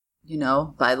up,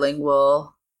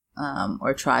 bilingual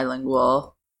or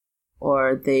trilingual,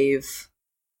 or they've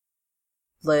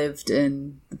lived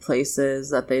in the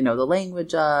places that they know the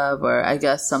language of, or I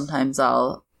guess sometimes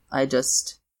I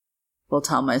just will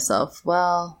tell myself,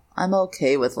 well, I'm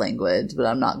okay with language, but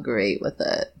I'm not great with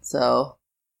it. So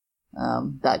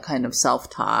that kind of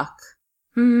self-talk.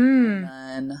 Mm-hmm.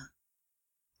 And then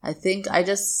I think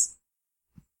it's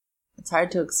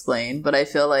hard to explain, but I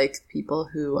feel like people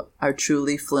who are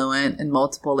truly fluent in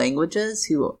multiple languages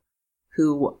who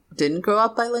didn't grow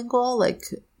up bilingual, like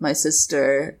my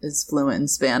sister is fluent in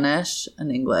Spanish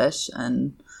and English,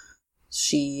 and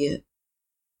she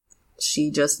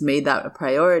just made that a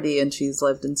priority, and she's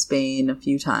lived in Spain a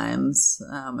few times,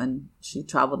 and she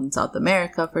traveled in South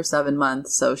America for 7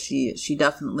 months, so she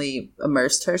definitely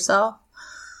immersed herself,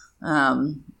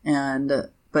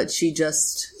 but she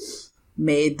just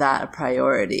made that a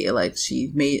priority. Like she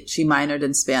minored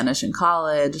in Spanish in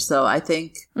college. So I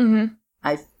think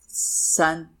I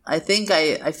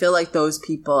feel like those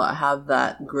people have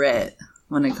that grit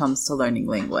when it comes to learning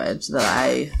language that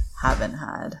I haven't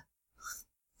had.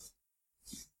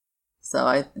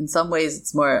 So in some ways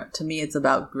it's more, to me, it's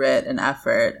about grit and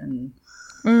effort, and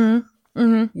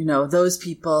those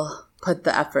people put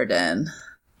the effort in,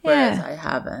 whereas I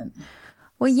haven't.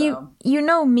 Well, so. You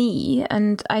know me,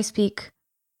 and I speak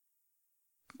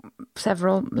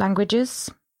several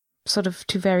languages, sort of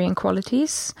to varying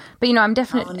qualities. But I'm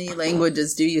definitely. How many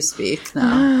languages do you speak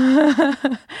now?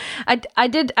 I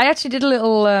actually did a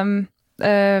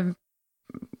little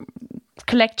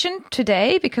collection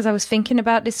today because I was thinking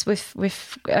about this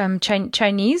with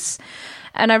Chinese,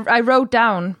 and I wrote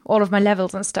down all of my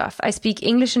levels and stuff. I speak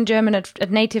English and German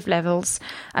at native levels.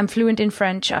 I'm fluent in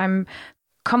French. I'm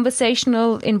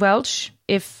conversational in Welsh.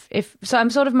 If so, I'm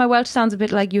sort of, my Welsh sounds a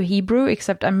bit like your Hebrew,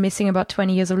 except I'm missing about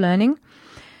 20 years of learning.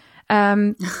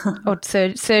 Or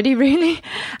 30 really.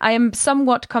 I am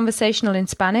somewhat conversational in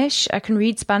Spanish. I can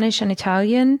read Spanish and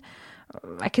Italian.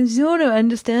 I can sort of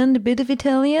understand a bit of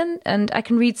Italian, and I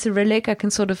can read Cyrillic. I can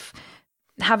sort of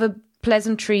have a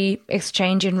pleasantry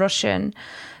exchange in Russian.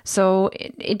 So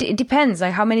it depends.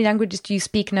 Like, how many languages do you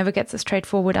speak never gets a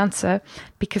straightforward answer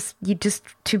because you're just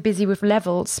too busy with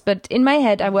levels. But in my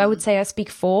head, I would say I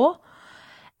speak 4.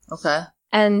 Okay.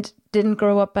 And didn't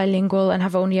grow up bilingual and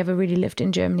have only ever really lived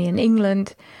in Germany and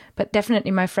England. But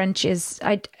definitely my French is,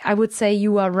 I would say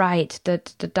you are right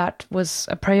that was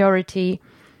a priority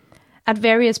at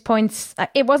various points.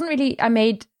 It wasn't really, I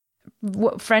made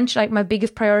French like my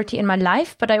biggest priority in my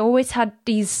life, but I always had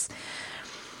these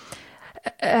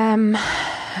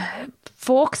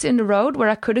forks in the road where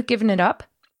I could have given it up,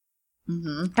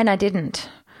 Mm-hmm. and I didn't.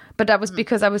 But that was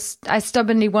because I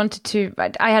stubbornly wanted to.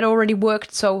 I had already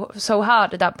worked so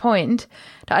hard at that point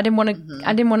that I didn't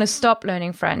want to stop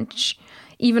learning French,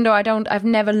 even though I've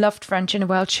never loved French in a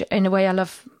way I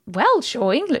love Welsh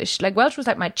or English. Like Welsh was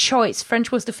like my choice.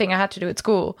 French was the thing I had to do at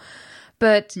school,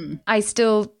 but I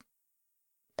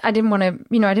didn't want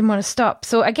to stop.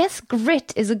 So I guess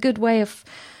grit is a good way of.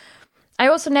 I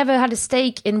also never had a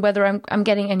stake in whether I'm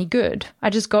getting any good.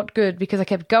 I just got good because I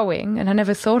kept going, and I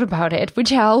never thought about it, which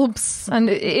helps. And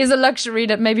it is a luxury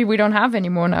that maybe we don't have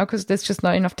anymore now because there's just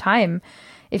not enough time.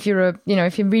 If you're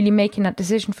if you're really making that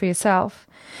decision for yourself.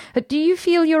 But do you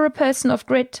feel you're a person of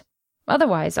grit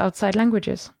otherwise outside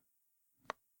languages?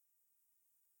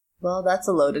 Well, that's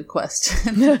a loaded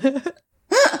question.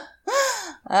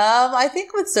 I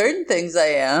think with certain things I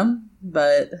am,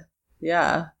 but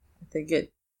yeah,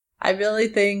 I really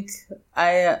think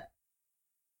I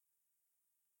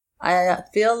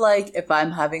feel like if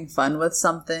I'm having fun with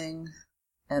something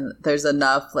and there's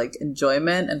enough like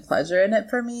enjoyment and pleasure in it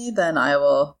for me, then I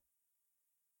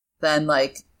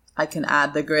can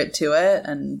add the grit to it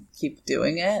and keep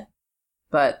doing it.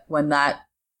 But when that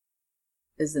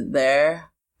isn't there,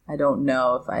 I don't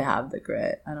know if I have the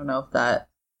grit. I don't know if that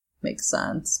makes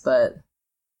sense, but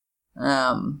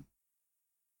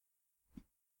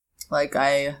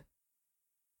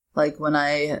when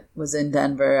I was in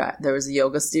Denver, there was a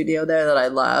yoga studio there that I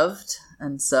loved.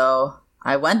 And so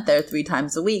I went there 3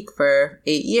 times a week for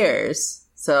 8 years.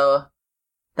 So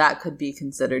that could be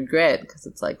considered grit because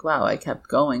it's like, wow, I kept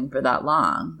going for that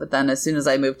long. But then as soon as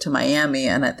I moved to Miami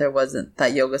and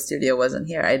that yoga studio wasn't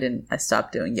here, I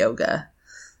stopped doing yoga.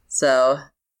 So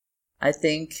I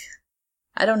think,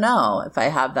 I don't know if I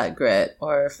have that grit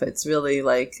or if it's really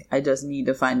like I just need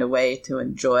to find a way to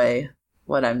enjoy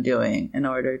what I'm doing in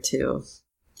order to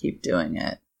keep doing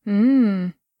it.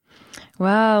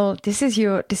 Well, this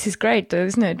is great though,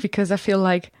 isn't it? Because I feel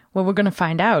like, well, we're going to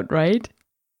find out, right?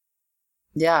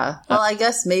 Yeah. Well, I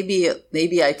guess maybe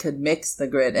I could mix the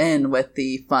grit in with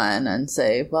the fun and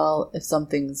say, well, if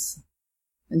something's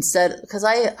instead, because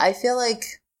I feel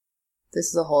like this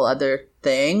is a whole other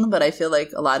thing, but I feel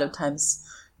like a lot of times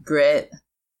grit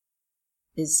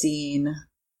is seen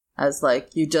as like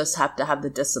you just have to have the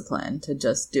discipline to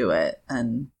just do it.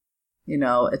 And,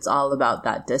 it's all about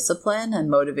that discipline and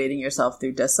motivating yourself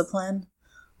through discipline.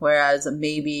 Whereas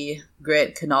maybe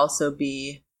grit can also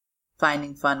be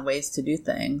finding fun ways to do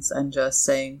things and just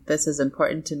saying, this is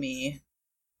important to me,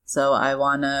 so I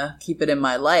want to keep it in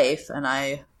my life. And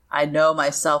I know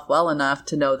myself well enough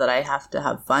to know that I have to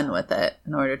have fun with it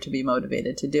in order to be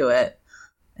motivated to do it.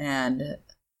 And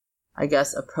I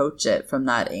guess approach it from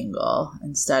that angle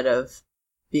instead of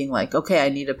being like, okay, I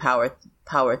need to power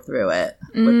through it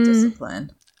with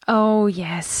discipline. Oh,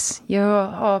 yes.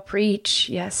 Preach.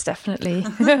 Yes, definitely.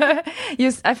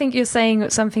 I think you're saying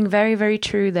something very, very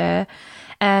true there.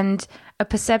 And a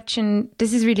perception,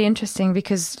 this is really interesting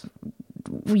because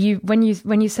when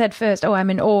you said first, I'm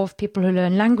in awe of people who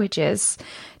learn languages,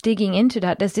 digging into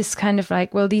that, there's this kind of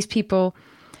like, well, these people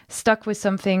stuck with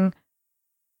something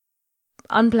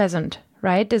unpleasant,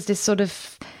 right? There's this sort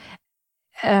of,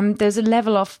 there's a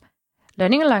level of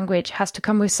learning a language has to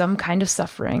come with some kind of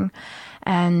suffering.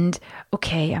 And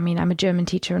okay, I mean, I'm a German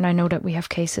teacher and I know that we have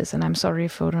cases and I'm sorry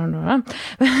for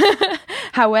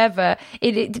however,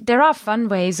 there are fun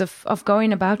ways of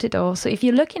going about it all. So if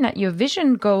you're looking at your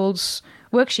vision goals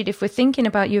worksheet, if we're thinking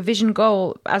about your vision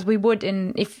goal as we would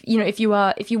if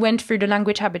you went through the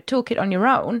language habit toolkit on your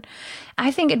own,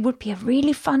 I think it would be a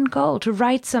really fun goal to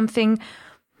write something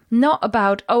not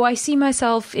about, I see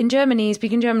myself in Germany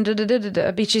speaking German,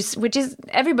 which is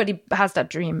everybody has that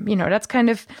dream, that's kind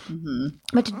of,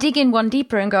 but to dig in one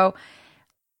deeper and go,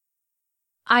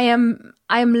 I am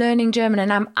learning German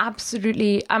and I'm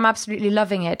absolutely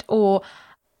loving it, or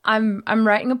I'm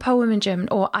writing a poem in German,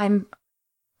 or I'm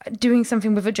doing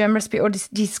something with a German recipe, or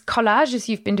these collages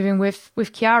you've been doing with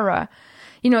Chiara,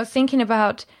 thinking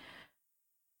about,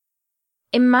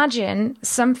 imagine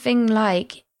something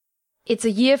like, it's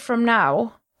a year from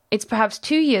now, it's perhaps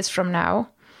 2 years from now,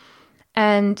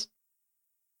 and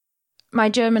my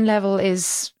German level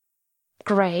is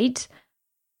great,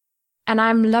 and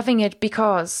I'm loving it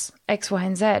because X, Y,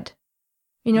 and Z,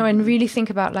 and really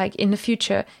think about, like, in the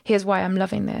future, here's why I'm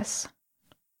loving this.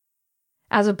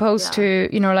 As opposed to,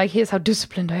 here's how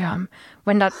disciplined I am,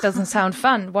 when that doesn't sound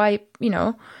fun. Why,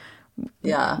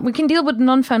 Yeah. We can deal with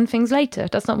non-fun things later.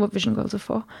 That's not what vision goals are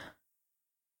for.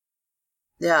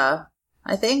 Yeah.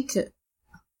 I think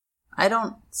I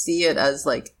don't see it as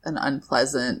like an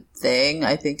unpleasant thing.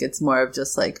 I think it's more of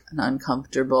just like an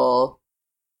uncomfortable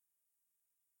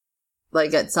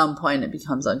like at some point it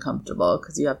becomes uncomfortable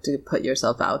because you have to put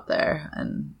yourself out there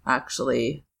and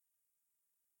actually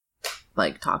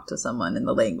like talk to someone in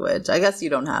the language. I guess you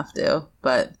don't have to,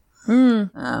 but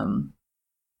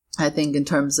I think in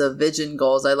terms of vision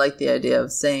goals, I like the idea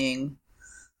of saying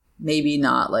maybe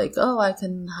not like, oh, I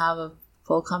can have a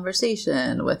full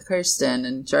conversation with Kirsten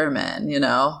in German, you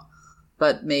know,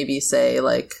 but maybe say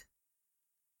like,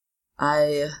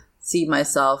 I see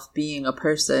myself being a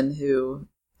person who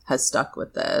has stuck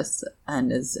with this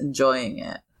and is enjoying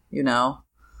it, you know?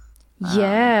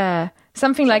 Yeah.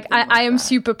 Something like, I am that.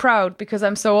 super proud because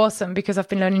I'm so awesome because I've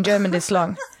been learning German this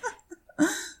long.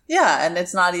 Yeah, and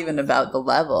it's not even about the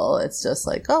level. It's just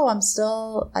like, oh, I'm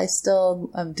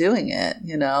doing it,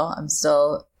 you know? I'm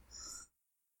still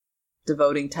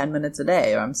devoting 10 minutes a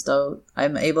day, or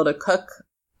I'm able to cook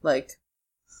like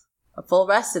a full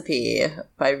recipe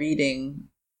by reading,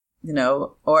 you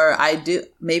know, or I do,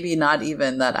 maybe not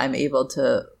even that I'm able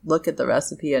to look at the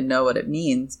recipe and know what it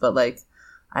means, but like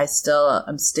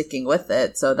I'm sticking with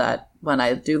it so that when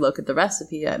I do look at the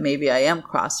recipe, maybe I am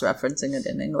cross-referencing it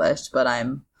in English, but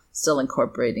I'm still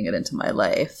incorporating it into my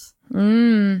life.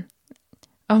 Oh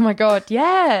my God.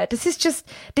 Yeah. This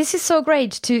is so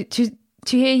great to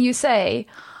hear you say.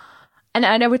 And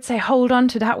I would say, hold on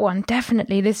to that one.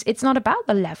 Definitely. It's not about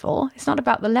the level. It's not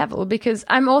about the level, because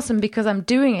I'm awesome because I'm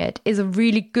doing it is a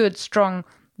really good, strong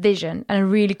vision and a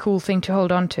really cool thing to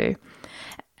hold on to.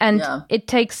 And it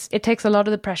takes a lot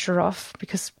of the pressure off,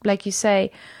 because like you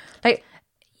say, like,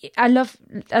 I love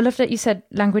that you said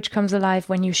language comes alive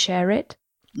when you share it.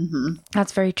 Mm-hmm.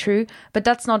 That's very true. But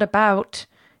that's not about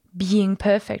being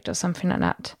perfect or something like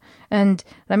that. And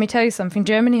let me tell you something,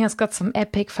 Germany has got some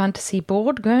epic fantasy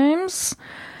board games.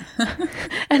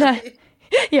 And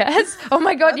yes. Oh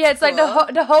my God. Yeah. It's cool.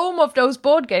 Like the home of those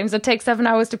board games that take 7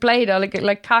 hours to play. They're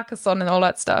like Carcassonne and all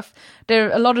that stuff.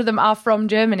 A lot of them are from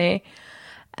Germany.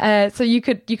 So you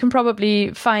can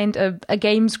probably find a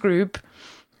games group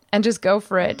and just go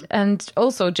for it. And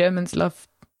also Germans love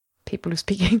people who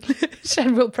speak English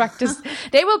and will practice.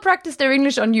 They will practice their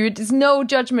English on you. There's no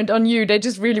judgment on you. They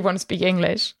just really want to speak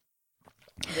English.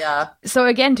 Yeah. So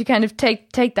again, to kind of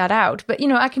take that out. But, you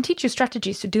know, I can teach you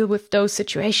strategies to deal with those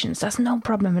situations. That's no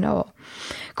problem at all.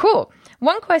 Cool.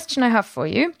 One question I have for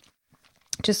you,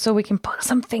 just so we can put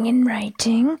something in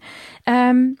writing.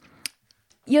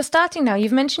 You're starting now.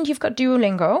 You've mentioned you've got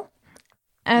Duolingo.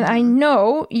 And I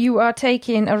know you are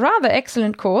taking a rather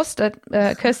excellent course that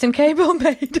Kirsten Cable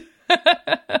made.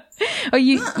 Or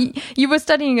you were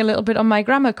studying a little bit on my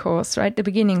grammar course, right? The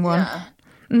beginning one. Yeah.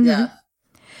 Mm-hmm. Yeah.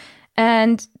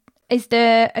 And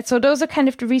so those are kind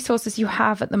of the resources you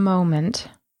have at the moment.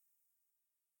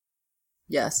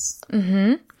 Yes.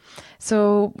 Mm-hmm.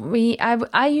 So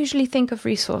I usually think of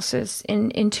resources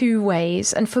in two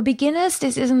ways. And for beginners,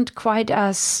 this isn't quite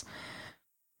as,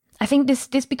 I think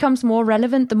this becomes more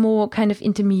relevant the more kind of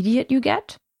intermediate you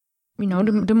get. You know,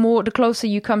 the closer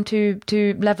you come to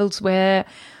levels where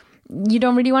you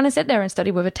don't really want to sit there and study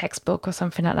with a textbook or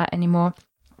something like that anymore.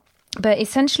 But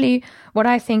essentially, what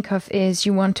I think of is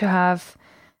you want to have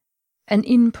an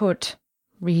input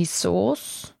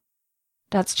resource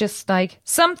that's just like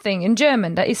something in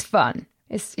German that is fun.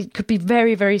 It could be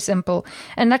very, very simple.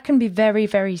 And that can be very,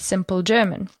 very simple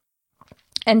German.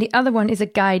 And the other one is a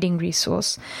guiding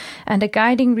resource. And a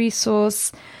guiding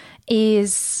resource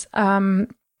is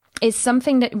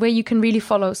something where you can really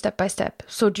follow step by step.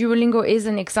 So Duolingo is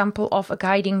an example of a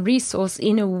guiding resource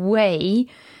in a way,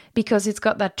 because it's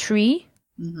got that tree,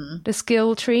 the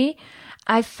skill tree.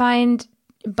 I find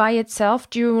by itself,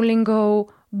 Duolingo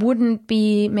wouldn't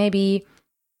be maybe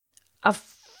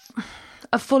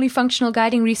a fully functional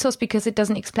guiding resource because it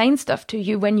doesn't explain stuff to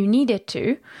you when you need it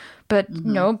to. But, you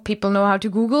know, people know how to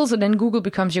Google, so then Google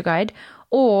becomes your guide.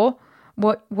 Or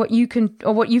what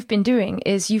you've been doing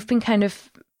is you've been kind of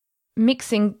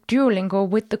mixing Duolingo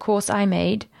with the course I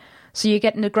made. So you're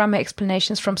getting the grammar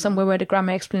explanations from somewhere where the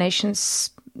grammar explanations,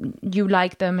 you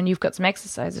like them and you've got some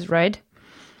exercises, right?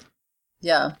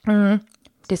 Yeah. Mm-hmm.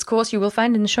 This course you will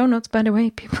find in the show notes, by the way,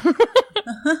 people.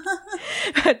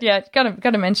 But yeah,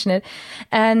 gotta mention it.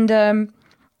 And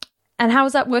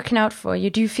how's that working out for you?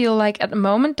 Do you feel like at the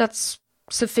moment that's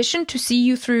sufficient to see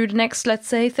you through the next, let's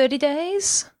say, 30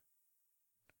 days?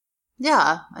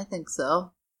 Yeah, I think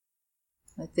so.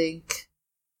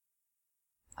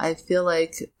 I feel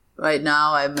like right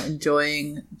now I'm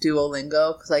enjoying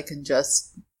Duolingo because I can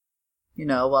just, you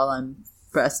know, while I'm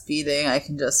breastfeeding, I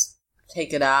can just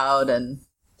take it out and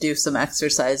do some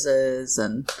exercises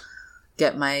and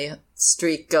get my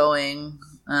streak going.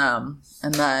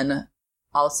 And then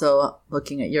also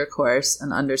looking at your course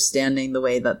and understanding the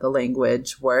way that the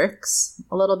language works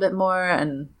a little bit more.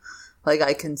 And like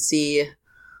I can see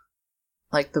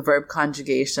like the verb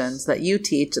conjugations that you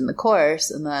teach in the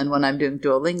course. And then when I'm doing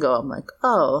Duolingo, I'm like,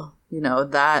 oh, you know,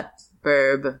 that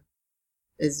verb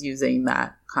is using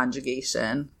that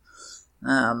conjugation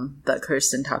that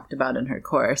Kirsten talked about in her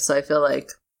course. So I feel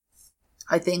like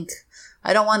I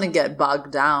don't want to get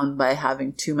bogged down by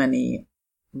having too many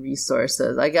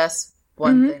resources. I guess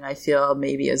one thing I feel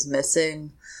maybe is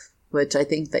missing, which I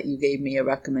think that you gave me a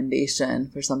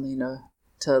recommendation for something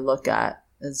to look at,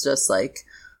 is just like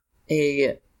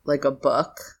a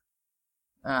book,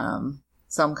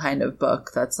 some kind of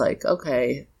book that's like,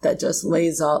 okay, that just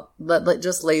lays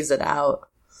it out.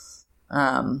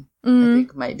 I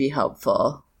think might be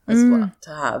helpful as well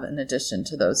to have in addition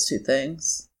to those two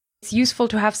things. It's useful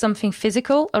to have something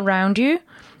physical around you,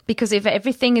 because if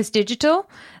everything is digital,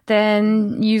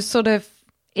 then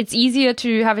it's easier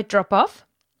to have it drop off.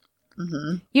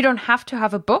 Mm-hmm. You don't have to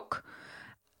have a book.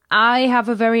 I have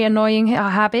a very annoying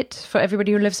habit, for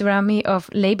everybody who lives around me, of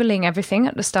labeling everything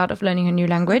at the start of learning a new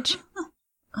language.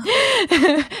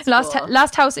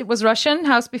 Last house it was Russian.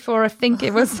 House before, I think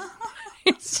it was.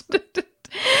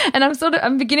 And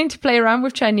I'm beginning to play around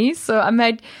with Chinese, so I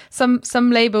made some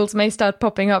labels may start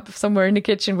popping up somewhere in the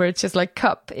kitchen where it's just like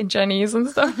cup in Chinese and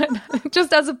stuff like that,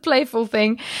 just as a playful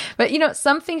thing. But, you know,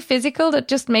 something physical that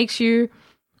just knocks you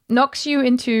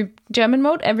into German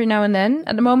mode every now and then.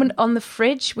 At the moment on the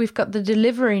fridge, we've got the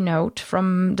delivery note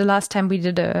from the last time we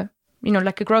did a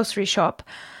grocery shop.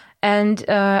 And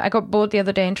I got bored the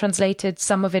other day and translated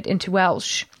some of it into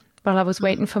Welsh while I was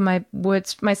waiting for my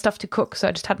stuff to cook. So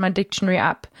I just had my dictionary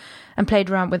app and played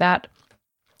around with that.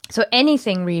 So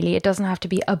anything really, it doesn't have to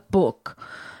be a book,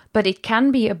 but it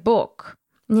can be a book,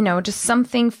 you know, just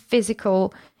something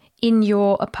physical in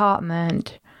your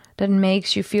apartment that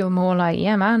makes you feel more like,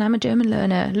 yeah, man, I'm a German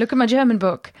learner. Look at my German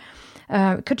book.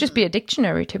 It could just be a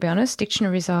dictionary, to be honest.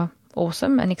 Dictionaries are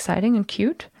awesome and exciting and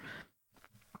cute.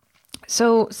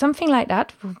 So something like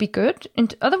that would be good.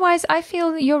 And otherwise, I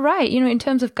feel you're right. You know, in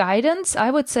terms of guidance,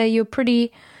 I would say you're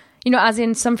pretty, you know, as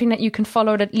in something that you can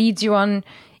follow that leads you on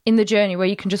in the journey, where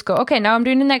you can just go, okay, now I'm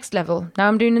doing the next level. Now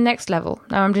I'm doing the next level.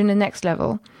 Now I'm doing the next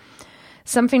level.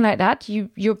 Something like that.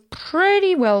 You're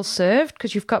pretty well served,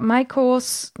 because you've got my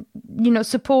course, you know,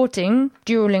 supporting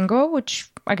Duolingo, which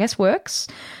I guess works,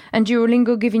 and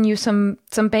Duolingo giving you some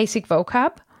basic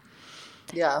vocab.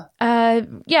 Yeah.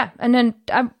 And then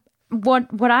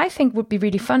what I think would be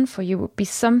really fun for you would be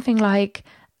something like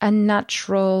a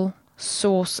natural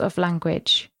source of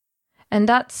language. And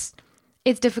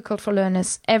it's difficult for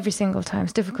learners every single time.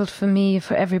 It's difficult for me,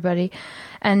 for everybody.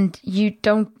 And you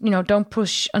don't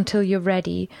push until you're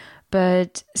ready,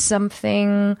 but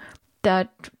something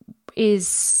that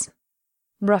is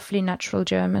roughly natural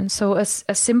German. So a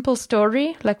simple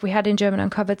story like we had in German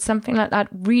Uncovered, something like that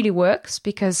really works,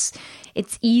 because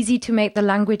it's easy to make the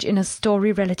language in a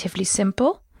story relatively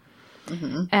simple.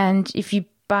 Mm-hmm. And if you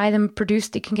buy them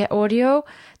produced, you can get audio.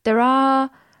 There are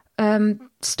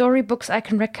storybooks I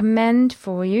can recommend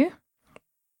for you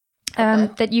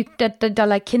that are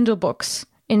like Kindle books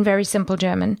in very simple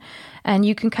German. And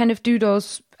you can kind of do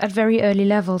those at very early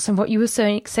levels. And what you were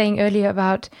saying earlier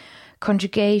about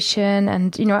conjugation,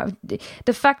 and you know,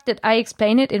 the fact that I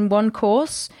explain it in one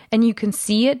course and you can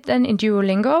see it then in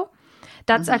Duolingo,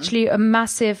 that's actually a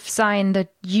massive sign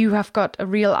that you have got a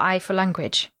real eye for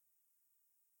language.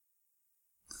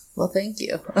 Well, thank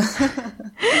you.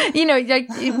 You know, like,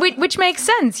 which makes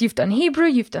sense. You've done Hebrew,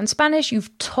 you've done Spanish,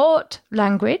 you've taught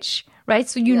language, right?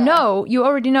 So you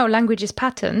already know language's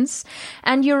patterns,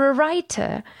 and you're a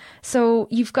writer, so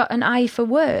you've got an eye for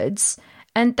words.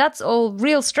 And that's all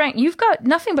real strength. You've got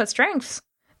nothing but strengths,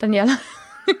 Daniela.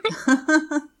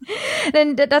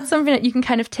 Then that's something that you can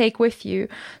kind of take with you.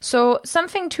 So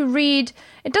something to read,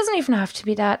 it doesn't even have to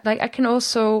be that. Like I can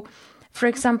also, for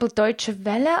example, Deutsche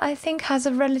Welle, I think, has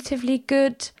a relatively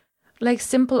good, like,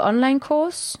 simple online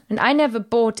course. And I never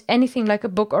bought anything like a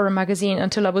book or a magazine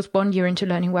until I was 1 year into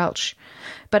learning Welsh.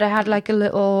 But I had like a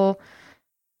little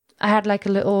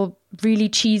really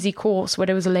cheesy course where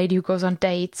there was a lady who goes on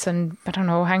dates and, I don't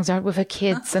know, hangs out with her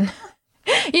kids and,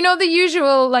 you know, the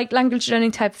usual like language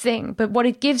learning type thing. But what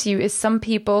it gives you is some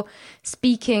people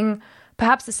speaking,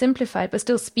 perhaps a simplified, but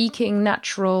still speaking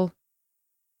natural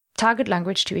target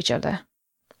language to each other.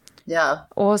 Yeah.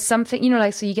 Or something, you know,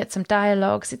 like, so you get some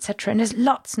dialogues, etc. And there's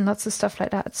lots and lots of stuff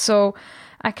like that. So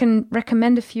I can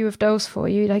recommend a few of those for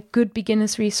you, like good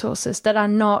beginners resources that are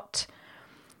not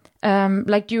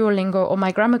like Duolingo or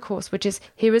my grammar course, which is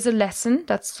here is a lesson,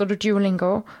 that's sort of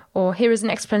Duolingo, or here is an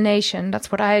explanation,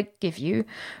 that's what I give you.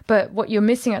 But what you're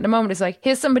missing at the moment is like,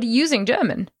 here's somebody using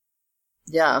German.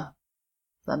 Yeah,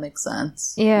 that makes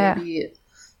sense. Yeah.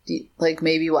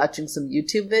 Maybe watching some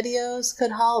YouTube videos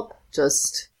could help.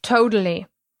 Just totally.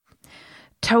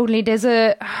 There's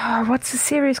what's the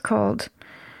series called?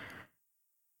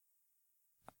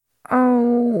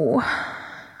 Oh,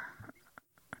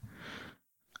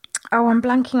 I'm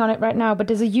blanking on it right now, but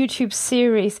there's a YouTube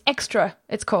series, Extra,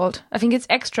 it's called. I think it's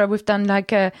Extra. We've done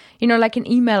like an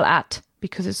email at,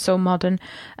 because it's so modern,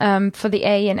 for the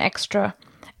A in Extra.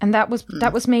 And that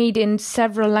was made in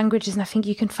several languages, and I think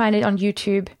you can find it on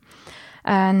YouTube.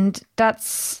 And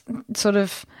that's sort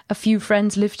of a few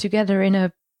friends live together in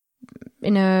a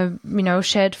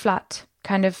shared flat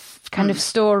kind of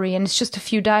story, and it's just a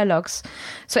few dialogues.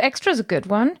 So Extra's a good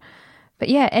one. But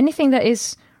yeah, anything that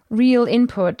is real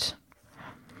input.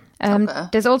 Okay.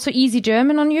 There's also Easy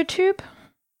German on YouTube,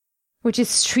 which is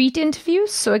street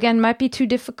interviews. So again, might be too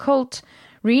difficult,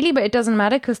 really, but it doesn't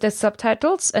matter because there's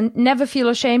subtitles. And never feel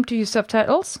ashamed to use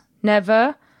subtitles.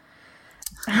 Never.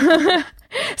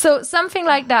 So something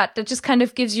like that just kind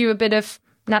of gives you a bit of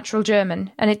natural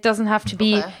German, and it doesn't have to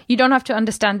be, you don't have to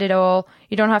understand it all.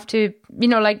 You don't have to,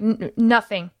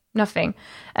 nothing.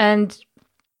 And,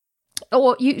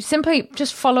 or you simply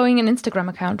just following an Instagram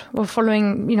account or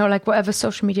following, whatever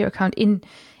social media account in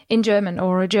German,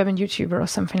 or a German YouTuber or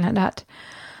something like that.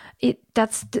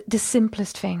 That's the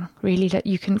simplest thing really that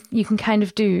you can kind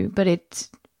of do, but it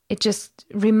just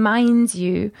reminds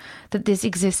you that this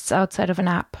exists outside of an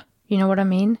app. You know what I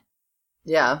mean?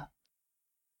 Yeah.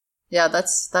 Yeah,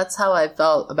 that's how I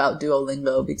felt about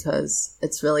Duolingo, because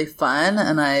it's really fun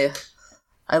and I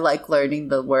like learning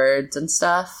the words and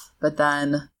stuff, but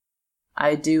then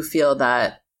I do feel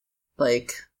that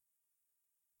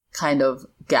kind of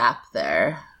gap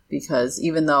there, because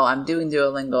even though I'm doing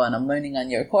Duolingo and I'm learning on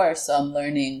your course, so I'm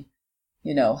learning,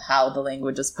 how the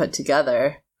language is put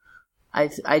together. I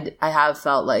have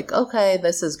felt like, okay,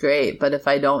 this is great, but if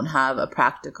I don't have a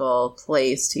practical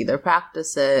place to either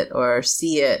practice it or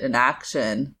see it in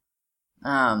action,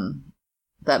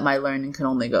 that my learning can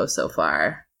only go so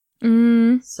far.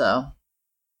 So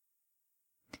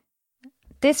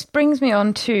this brings me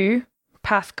on to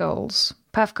path goals.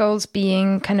 Path goals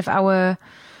being kind of our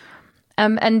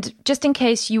and just in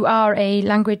case you are a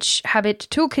language habit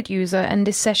toolkit user and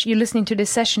this session, you're listening to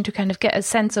this session to kind of get a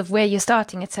sense of where you're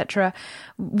starting, etc.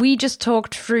 We just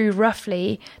talked through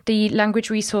roughly the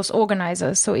language resource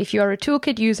organizer. So if you are a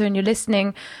toolkit user and you're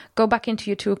listening, go back into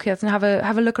your toolkit and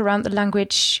have a look around the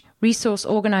language resource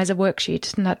organizer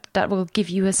worksheet, and that will give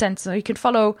you a sense. So you can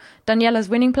follow Daniela's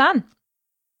winning plan.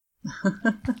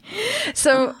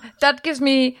 So that gives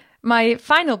me my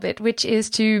final bit, which is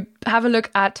to have a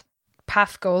look at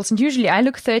path goals. And usually I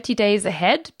look 30 days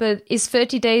ahead, but is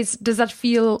 30 days, does that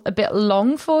feel a bit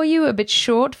long for you, a bit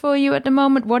short for you at the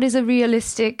moment? What is a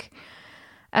realistic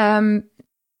time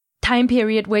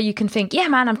period where you can think, yeah,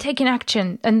 man, I'm taking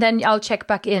action, and then I'll check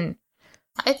back in?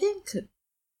 I think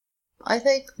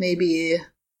maybe,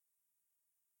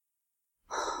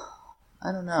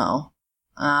 I don't know.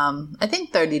 I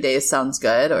think 30 days sounds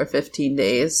good, or 15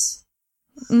 days.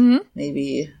 Mm-hmm.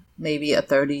 Maybe a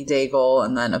 30-day goal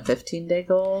and then a 15-day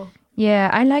goal.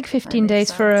 Yeah, I like 15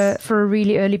 days for a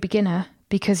really early beginner,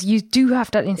 because you do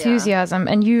have that enthusiasm,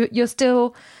 and you're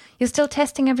still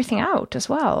testing everything out as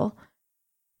well.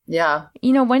 Yeah.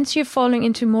 Once you're falling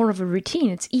into more of a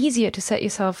routine, it's easier to set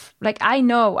yourself, I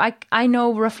know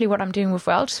roughly what I'm doing with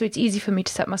Welsh, so it's easy for me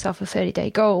to set myself a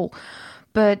 30-day goal.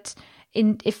 But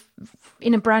in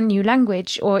a brand new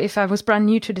language, or if I was brand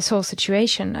new to this whole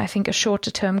situation, I think a shorter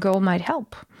term goal might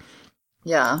help.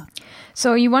 Yeah.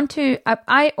 So you want to,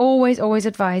 I always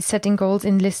advise setting goals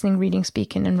in listening, reading,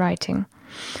 speaking, and writing.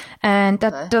 And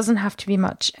that doesn't have to be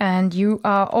much. And you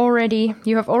have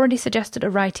already suggested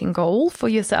a writing goal for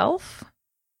yourself.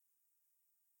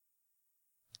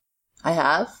 I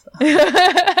have.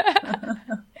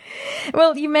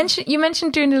 Well, you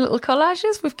mentioned doing the little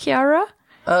collages with Chiara.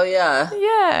 Oh yeah.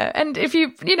 Yeah. And if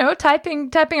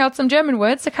typing out some German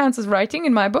words, that counts as writing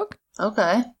in my book.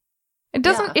 Okay. It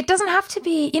doesn't have to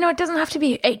be, it doesn't have to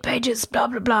be 8 pages, blah,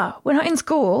 blah, blah. We're not in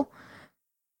school.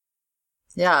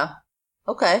 Yeah.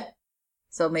 Okay.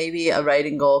 So maybe a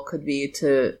writing goal could be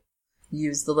to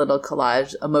use the little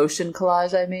emotion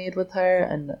collage I made with her,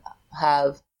 and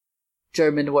have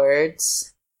German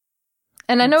words.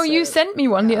 And I know you sent me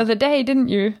one the other day, didn't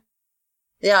you?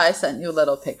 Yeah, I sent you a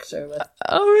little picture with.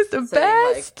 Oh, it's the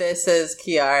best. This is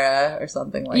Chiara or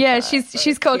something like that. Yeah,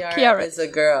 she's called Chiara. Is a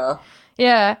girl.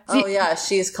 Yeah. Oh, yeah,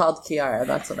 she's called Kiara.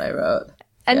 That's what I wrote.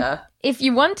 And yeah. if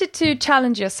you wanted to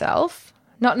challenge yourself,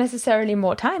 not necessarily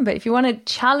more time, but if you want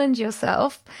to challenge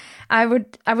yourself, I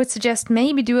would suggest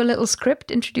maybe do a little script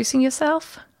introducing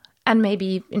yourself and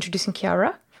maybe introducing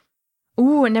Kiara.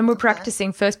 Ooh, and then we're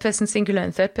practicing first person singular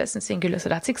and third person singular, so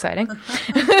that's exciting.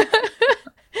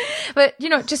 But,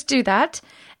 just do that.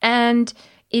 And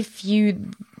if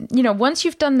once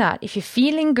you've done that, if you're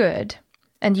feeling good,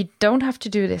 and you don't have to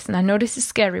do this, and I know this is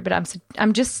scary, but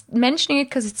I'm just mentioning it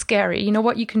because it's scary. You know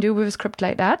what you can do with a script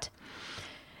like that?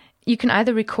 You can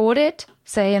either record it,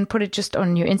 say, and put it just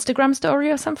on your Instagram story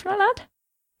or something like that.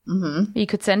 Mm-hmm. You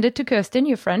could send it to Kirsten,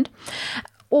 your friend.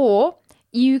 Or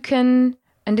you can,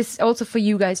 and this is also for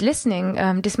you guys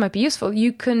listening, this might be useful,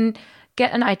 you can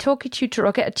get an italki tutor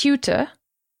or get a tutor.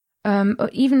 Or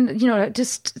even,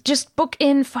 just book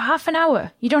in for half an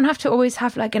hour. You don't have to always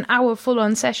have like an hour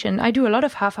full-on session. I do a lot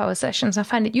of half-hour sessions. I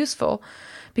find it useful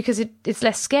because it's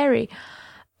less scary.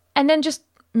 And then just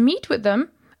meet with them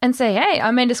and say, hey,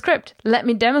 I made a script. Let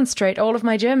me demonstrate all of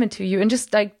my German to you, and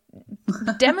just like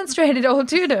demonstrate it all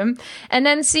to them, and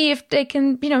then see if they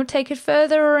can, take it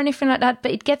further or anything like that.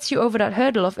 But it gets you over that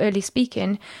hurdle of early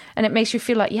speaking, and it makes you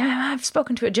feel like, yeah, I've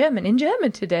spoken to a German in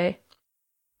German today.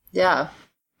 Yeah.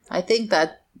 I think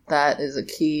that is a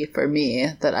key for me,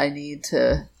 that I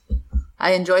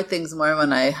enjoy things more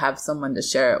when I have someone to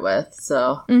share it with.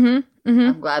 So I'm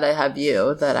glad I have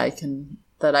you, that I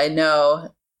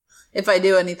know if I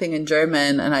do anything in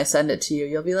German and I send it to you,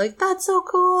 you'll be like, that's so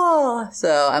cool.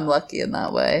 So I'm lucky in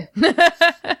that way.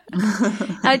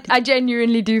 I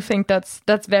genuinely do think that's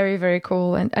very, very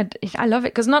cool. And I love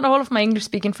it because not all of my English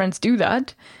speaking friends do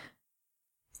that.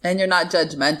 And you're not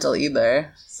judgmental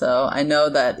either. So I know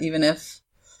that even if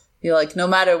you're like, no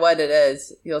matter what it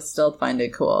is, you'll still find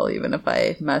it cool, even if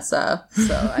I mess up.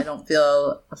 So I don't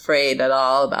feel afraid at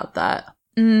all about that.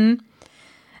 Mm-hmm.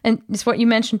 And it's what you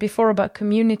mentioned before about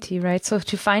community, right? So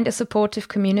to find a supportive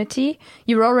community,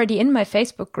 you're already in my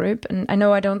Facebook group. And I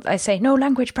know I say no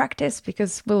language practice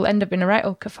because we'll end up in a right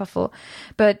old kerfuffle.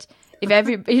 But if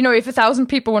if 1,000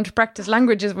 people want to practice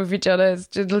languages with each other,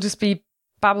 it'll just be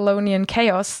Babylonian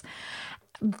chaos.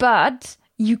 But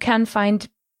you can find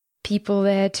people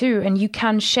there too, and you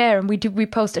can share. And we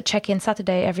post a check-in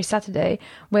Saturday every Saturday,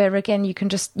 where again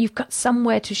you've got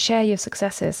somewhere to share your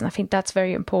successes, and I think that's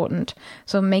very important.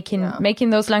 So making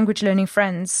those language learning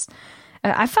friends,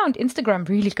 I found Instagram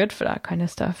really good for that kind of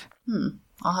stuff.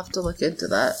 I'll have to look into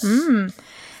that.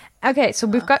 Okay, so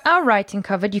we've got our writing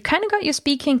covered. You kind of got your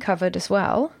speaking covered as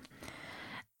well,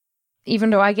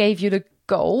 even though I gave you the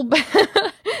goal.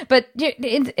 But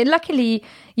luckily,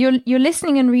 you're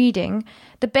listening and reading.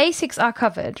 The basics are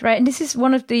covered, right? And this is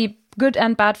one of the good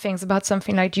and bad things about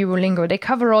something like Duolingo. They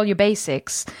cover all your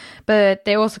basics, but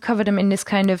they also cover them in this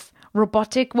kind of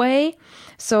robotic way.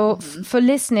 So for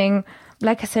listening,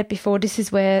 like I said before, this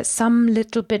is where some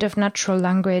little bit of natural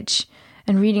language,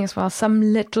 and reading as well, some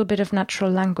little bit of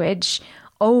natural language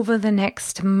over the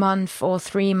next month or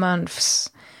 3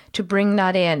 months to bring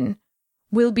that in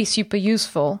will be super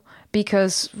useful.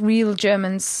 Because real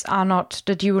Germans are not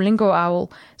the Duolingo owl,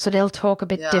 so they'll talk a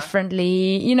bit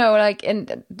differently,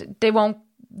 and they won't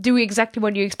do exactly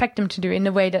what you expect them to do in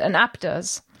the way that an app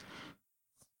does.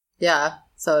 Yeah,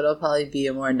 so it'll probably be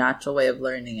a more natural way of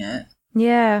learning it.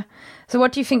 Yeah. So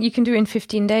what do you think you can do in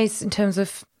 15 days in terms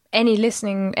of any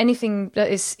listening, anything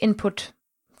that is input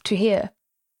to hear?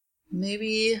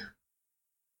 Maybe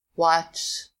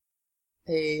watch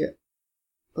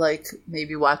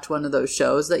maybe watch one of those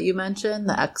shows that you mentioned,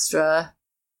 the extra,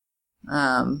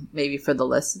 maybe for the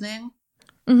listening.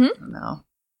 I don't know.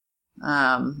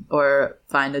 Or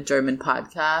find a German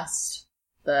podcast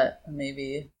that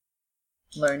maybe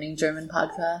learning German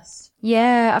podcast.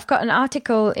 Yeah, I've got an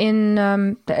article in,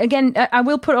 again, I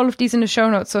will put all of these in the show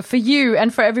notes. So for you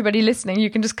and for everybody listening, you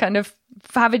can just kind of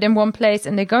have it in one place,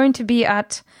 and they're going to be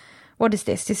at, what is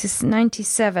this? This is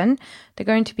 97. They're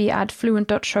going to be at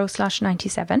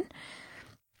fluent.show/97.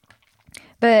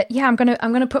 But yeah, I'm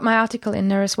gonna put my article in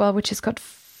there as well, which has got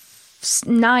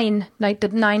 9, like the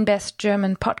 9 best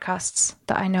German podcasts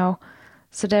that I know.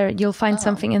 So there, you'll find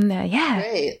something in there. Yeah,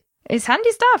 great. It's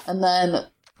handy stuff. And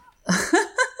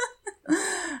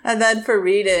then, for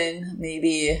reading,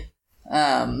 maybe,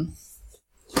 I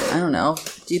don't know.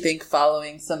 Do you think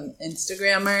following some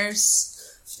Instagrammers?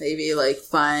 Maybe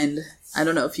find, I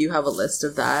don't know if you have a list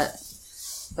of that,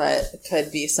 but it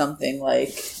could be something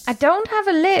like... I don't have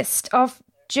a list of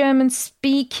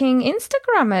German-speaking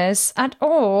Instagrammers at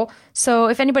all. So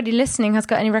if anybody listening has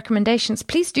got any recommendations,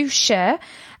 please do share.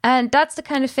 And that's the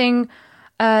kind of thing,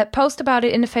 post about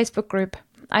it in the Facebook group.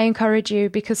 I encourage you,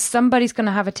 because somebody's going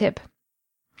to have a tip.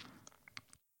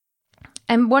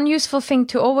 And one useful thing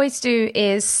to always do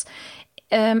is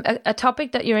a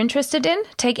topic that you're interested in.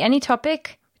 Take any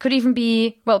topic. Could even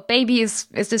be, well, baby is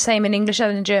the same in English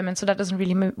as in German, so that doesn't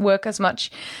really work as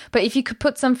much. But if you could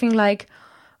put something like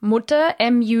Mutter,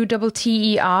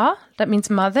 Mutter, that means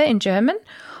mother in German,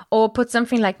 or put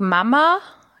something like Mama.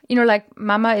 Like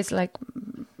Mama is like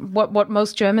what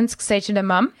most Germans say to their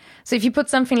mum. So if you put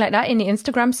something like that in the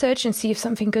Instagram search and see if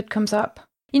something good comes up.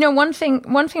 One thing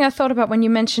I thought about when you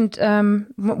mentioned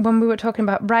when we were talking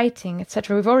about writing,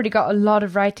 etc. We've already got a lot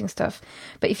of writing stuff,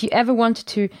 but if you ever wanted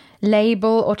to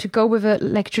label or to go with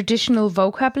a traditional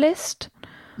vocab list,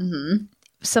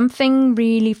 something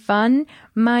really fun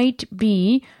might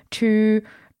be to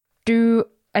do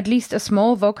at least a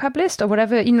small vocab list or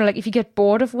whatever. Like if you get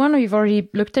bored of one or you've already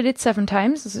looked at it 7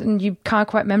 times and you can't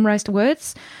quite memorize the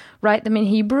words, write them in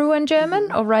Hebrew and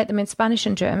German or write them in Spanish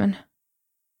and German.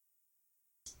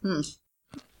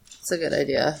 That's a good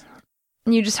idea.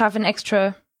 You just have an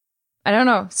extra, I don't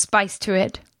know, spice to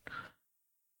it.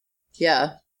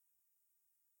 Yeah.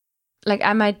 Like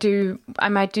I might do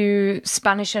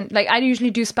Spanish and I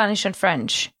usually do Spanish and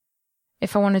French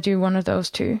if I want to do one of those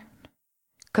two.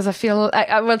 Because I feel,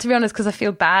 well, to be honest, because I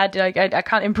feel bad. Like I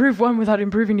can't improve one without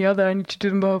improving the other. I need to do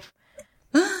them both.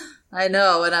 I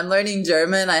know. When I'm learning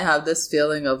German, I have this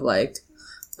feeling of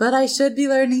but I should be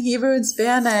learning Hebrew and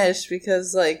Spanish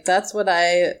because that's what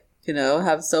I,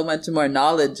 have so much more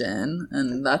knowledge in.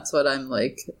 And that's what I'm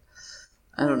I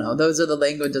don't know. Those are the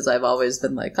languages I've always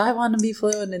been I want to be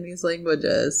fluent in these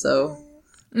languages. So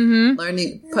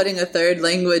putting a third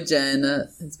language in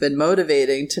has been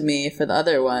motivating to me for the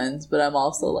other ones. But I'm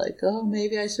also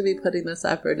maybe I should be putting this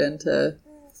effort into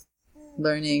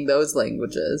learning those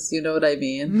languages. You know what I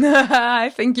mean? I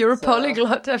think you're a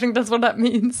polyglot. I think that's what that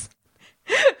means.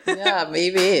 Yeah,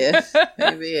 maybe.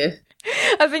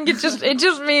 I think it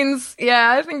just means,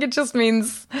 I think it just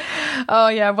means, oh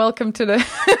yeah, welcome to the,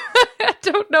 I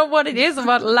don't know what it is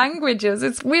about languages.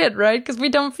 It's weird, right? Because we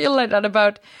don't feel like that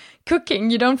about cooking.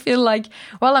 You don't feel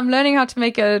well, I'm learning how to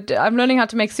make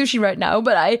sushi right now,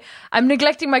 but I'm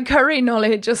neglecting my curry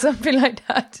knowledge or something like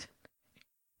that.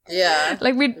 Yeah.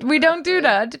 We don't do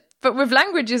that, but with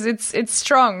languages, it's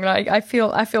strong. I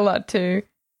feel that too.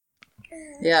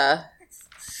 Yeah.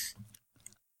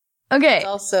 Okay. It's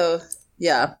also,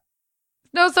 yeah.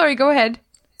 No, sorry, go ahead.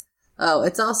 Oh,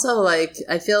 it's also I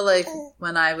feel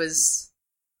when I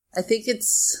think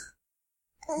it's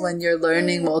when you're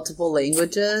learning multiple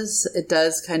languages, it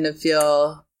does kind of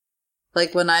feel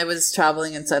when I was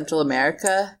traveling in Central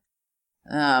America,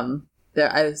 I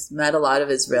met a lot of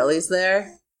Israelis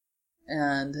there,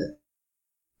 and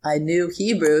I knew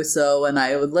Hebrew, so when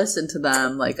I would listen to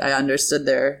them, I understood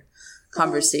their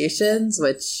conversations,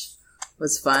 which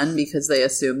was fun because they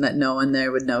assumed that no one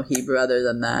there would know Hebrew other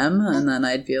than them. And then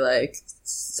I'd be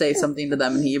say something to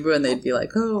them in Hebrew and they'd be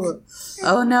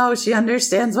oh no, she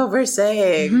understands what we're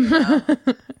saying.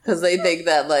 Because they think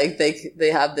that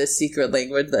they have this secret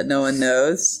language that no one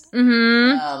knows.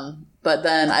 Mm-hmm. But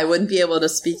then I wouldn't be able to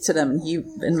speak to them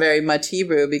in very much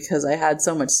Hebrew because I had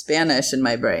so much Spanish in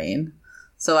my brain.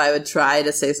 So I would try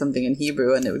to say something in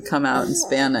Hebrew and it would come out in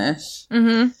Spanish.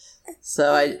 Mm-hmm.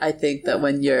 So I think that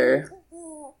when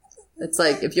it's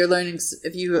if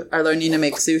you are learning to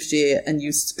make sushi and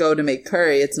you go to make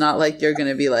curry, it's not you're going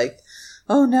to be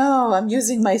oh no, I'm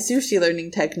using my sushi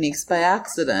learning techniques by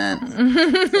accident.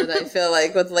 But I feel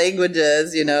with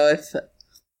languages, if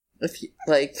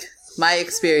my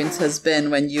experience has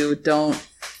been when you don't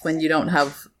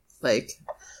have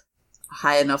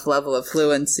high enough level of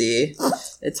fluency,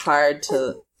 it's hard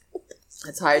to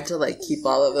keep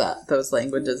all of those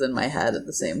languages in my head at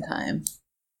the same time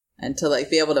and to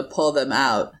be able to pull them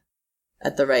out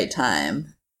at the right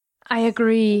time. I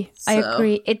agree. I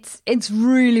agree. It's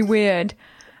really weird.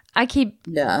 I keep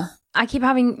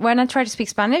having, when I try to speak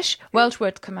Spanish, Welsh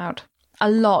words come out a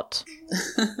lot.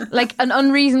 An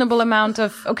unreasonable amount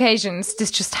of occasions this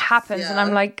just happens and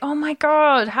I'm oh my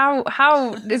God,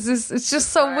 how is this? It's just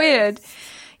so weird.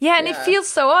 Yeah, and it feels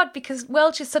so odd because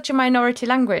Welsh is such a minority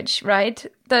language, right?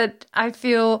 That I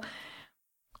feel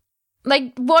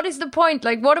what is the point?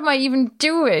 What am I even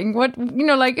doing? What,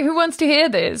 who wants to hear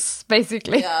this,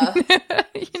 basically? Yeah.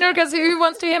 Because who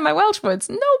wants to hear my Welsh words?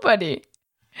 Nobody.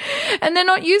 And they're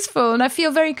not useful. And I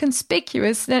feel very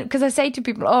conspicuous because I say to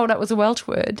people, oh, that was a Welsh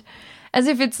word. As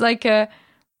if it's I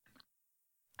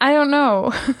don't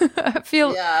know. I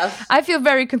feel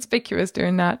very conspicuous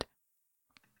doing that.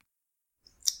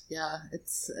 Yeah,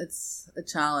 it's a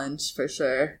challenge for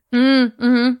sure.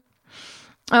 Mm-hmm.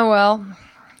 Oh, well.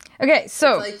 Okay,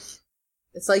 so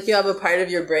It's like you have a part of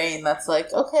your brain that's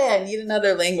like, okay, I need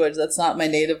another language that's not my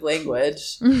native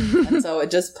language. And so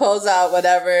it just pulls out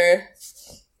whatever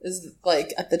is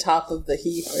like at the top of the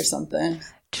heap or something.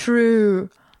 True.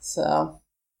 So,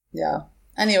 yeah.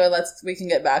 Anyway, we can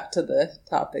get back to the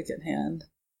topic at hand.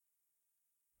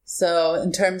 So,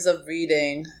 in terms of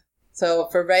reading, so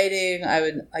for writing,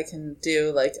 I can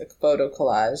do like a photo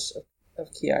collage of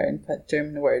Kiara and put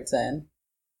German words in.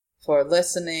 For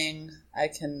listening, I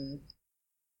can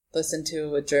listen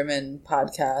to a German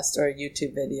podcast or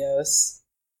YouTube videos.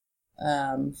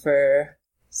 For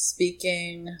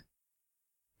speaking,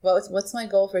 what's my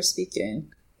goal for speaking?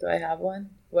 Do I have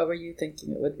one? What were you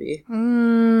thinking it would be?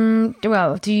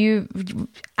 Well,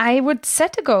 I would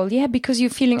set a goal, yeah, because you're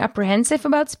feeling apprehensive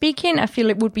about speaking. I feel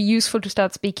it would be useful to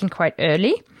start speaking quite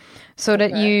early so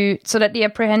that the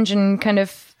apprehension kind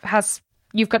of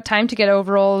you've got time to get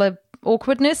over all the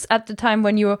awkwardness at the time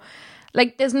when you're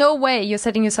like, there's no way you're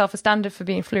setting yourself a standard for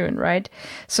being fluent, right?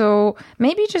 So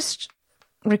maybe just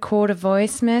record a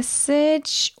voice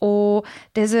message, or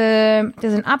there's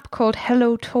an app called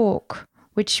Hello Talk,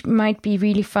 which might be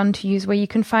really fun to use, where you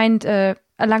can find a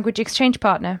language exchange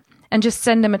partner and just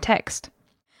send them a text.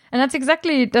 And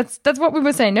that's what we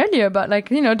were saying earlier about, like,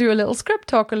 you know, do a little script,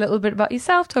 talk a little bit about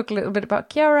yourself, talk a little bit about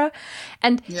Kiara.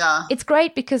 And It's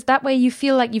great because that way you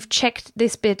feel like you've checked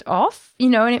this bit off, you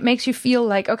know, and it makes you feel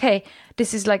like, okay,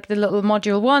 this is like the little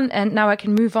module 1 and now I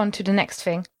can move on to the next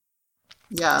thing.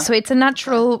 Yeah. So it's a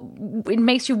natural, it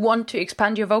makes you want to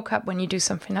expand your vocab when you do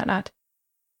something like that.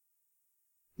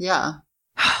 Yeah.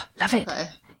 Love it. Okay.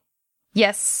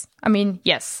 Yes. I mean,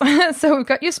 yes. So we've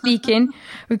got your speaking,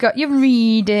 we've got your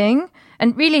reading,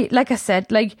 and really, like I said,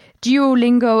 like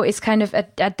Duolingo is kind of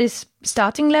at this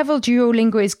starting level.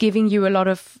 Duolingo is giving you a lot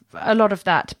of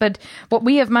that. But what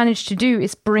we have managed to do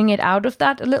is bring it out of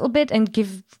that a little bit and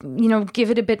give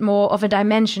it a bit more of a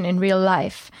dimension in real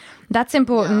life. That's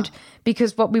important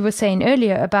because what we were saying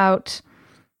earlier about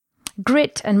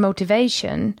grit and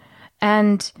motivation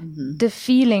and the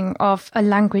feeling of a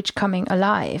language coming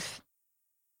alive.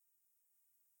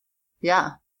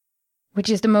 Yeah. Which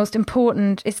is the most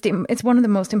important, it's one of the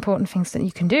most important things that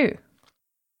you can do.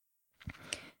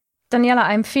 Daniela,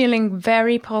 I'm feeling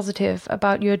very positive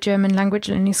about your German language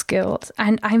learning skills,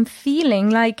 and I'm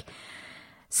feeling like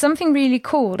something really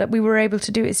cool that we were able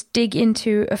to do is dig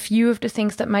into a few of the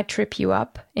things that might trip you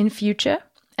up in future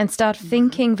and start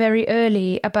thinking very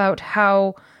early about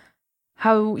how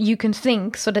you can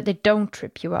think so that they don't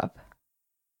trip you up.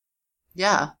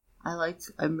 Yeah.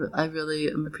 I really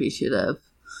am appreciative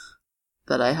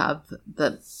that I have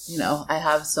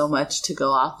so much to go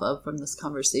off of from this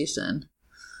conversation.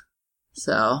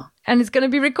 So. And it's going to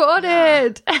be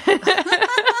recorded. Yeah.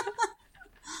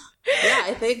 Yeah,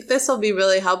 I think this will be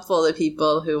really helpful to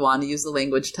people who want to use the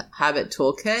language habit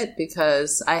toolkit,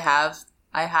 because I have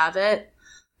it.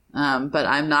 But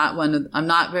I'm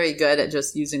not very good at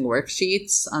just using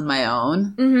worksheets on my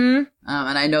own. Mm-hmm.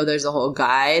 And I know there's a whole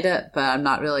guide, but I'm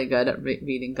not really good at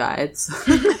reading guides.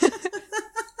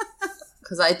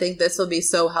 Because I think this will be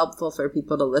so helpful for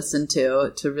people to listen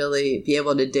to really be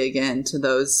able to dig into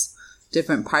those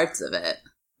different parts of it.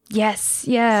 Yes,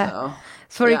 yeah. So,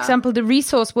 for example, the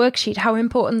resource worksheet, how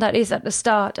important that is at the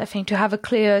start, I think, to have a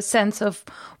clear sense of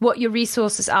what your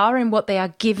resources are and what they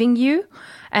are giving you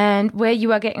and where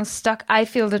you are getting stuck. I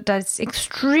feel that that's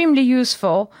extremely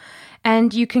useful,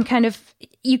 and you can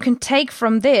take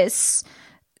from this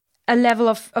a level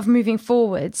of moving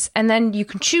forwards, and then you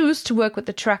can choose to work with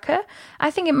the tracker. I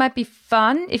think it might be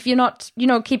fun if you're not,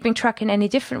 keeping track in any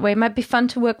different way. It might be fun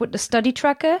to work with the study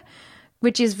tracker,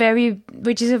 which is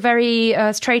a very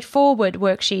straightforward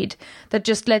worksheet that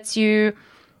just lets you,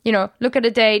 look at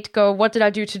a date, go, what did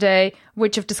I do today?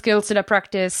 Which of the skills did I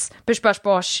practice? Bish, bash,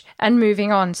 bosh, and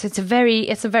moving on. So it's a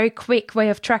very quick way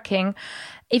of tracking.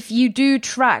 If you do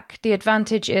track, the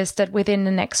advantage is that within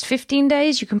the next 15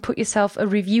 days, you can put yourself a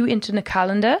review into the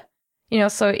calendar.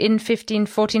 So in 15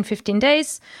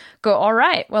 days, go, all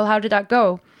right, well, how did that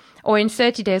go? Or in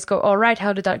 30 days, go, all right,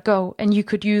 how did that go? And you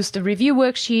could use the review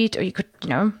worksheet, or you could,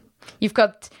 you've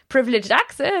got privileged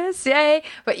access, yay.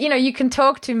 But, you can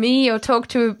talk to me or talk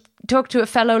to a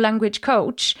fellow language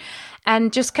coach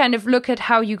and just kind of look at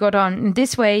how you got on. And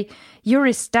this way, you're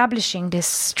establishing this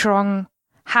strong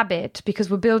habit, because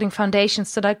we're building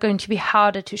foundations that are going to be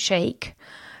harder to shake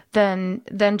than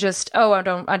just,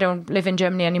 I don't live in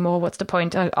Germany anymore. What's the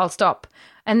point? I'll stop.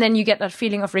 And then you get that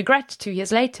feeling of regret 2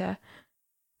 years later.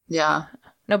 Yeah.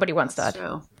 Nobody wants that.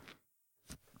 True.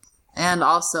 And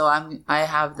also I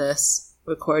have this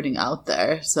recording out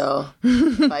there. So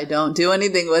if I don't do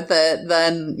anything with it,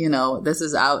 then, this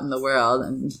is out in the world,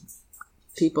 and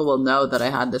people will know that I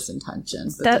had this intention,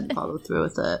 but didn't follow through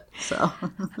with it. So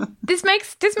this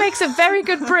makes a very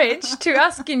good bridge to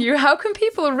asking you, how can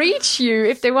people reach you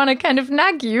if they want to kind of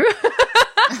nag you?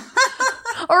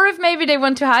 Or if maybe they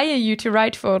want to hire you to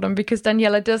write for them, because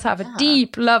Daniela does have a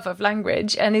deep love of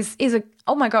language and is a,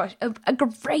 oh my gosh, a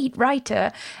great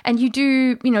writer. And you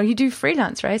do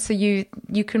freelance, right? So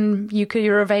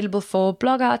you're available for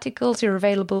blog articles, you're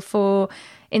available for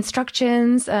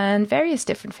instructions and various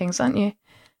different things, aren't you?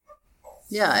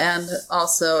 Yeah, and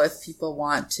also if people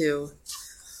want to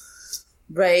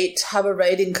have a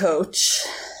writing coach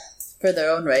for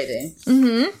their own writing.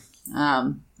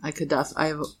 Mm-hmm.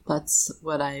 That's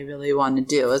what I really want to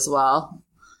do as well.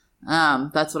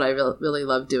 That's what I really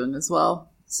love doing as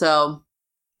well. So,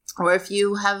 or if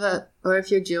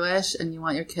you're Jewish and you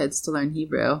want your kids to learn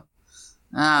Hebrew,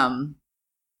 the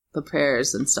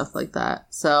prayers and stuff like that.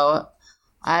 So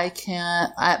my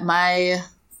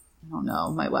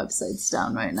website's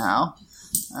down right now.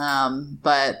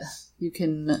 But you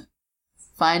can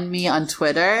find me on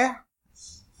Twitter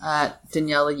at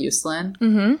Daniela Uslan.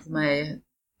 Mm-hmm.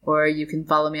 Or you can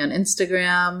follow me on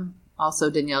Instagram,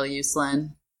 also Daniela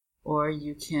Uslan. Or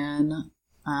you can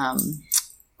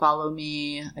follow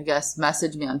me,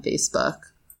 message me on Facebook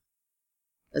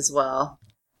as well.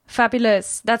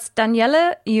 Fabulous. That's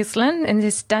Daniela Uslan, and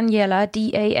it's Daniela,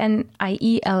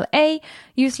 Daniela,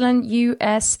 Uslan,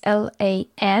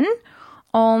 Uslan,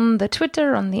 on the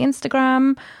Twitter, on the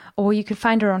Instagram, or you can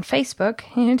find her on Facebook.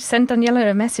 Send Daniela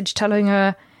a message telling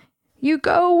her, you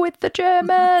go with the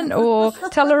German, or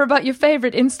tell her about your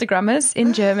favorite Instagrammers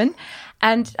in German.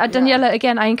 And Daniela,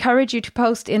 again, I encourage you to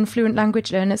post in Fluent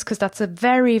Language Learners, because that's a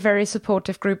very, very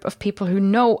supportive group of people who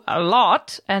know a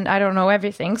lot, and I don't know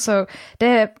everything. So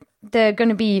they're going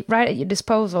to be right at your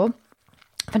disposal.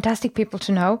 Fantastic people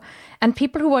to know. And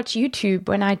people who watch YouTube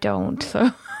when I don't.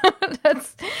 So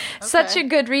that's such a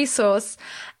good resource.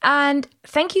 And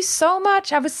thank you so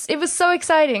much. It was so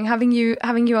exciting having you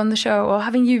on the show, or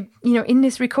having you, in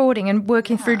this recording and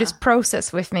working through this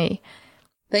process with me.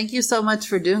 Thank you so much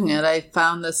for doing it. I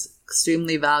found this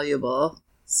extremely valuable.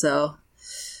 So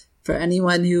for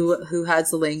anyone who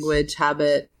has a language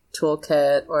habit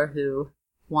toolkit, or who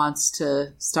wants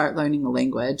to start learning a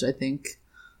language, I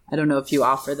don't know if you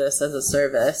offer this as a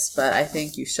service, but I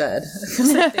think you should.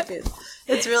 Because I think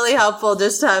it's really helpful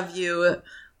just to have you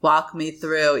walk me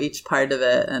through each part of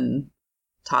it and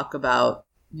talk about,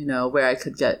 where I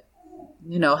could get,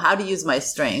 how to use my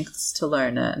strengths to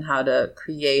learn it, and how to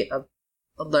create a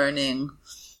learning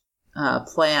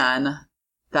plan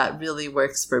that really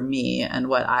works for me and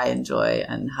what I enjoy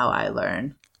and how I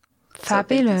learn.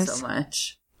 Fabulous. So thank you so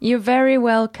much. You're very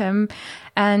welcome.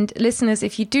 And listeners,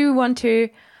 if you do want to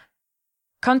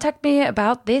contact me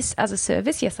about this as a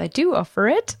service, yes, I do offer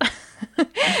it.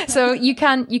 So you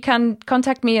can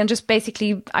contact me and just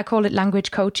basically, I call it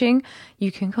language coaching.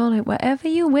 You can call it whatever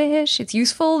you wish. It's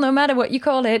useful no matter what you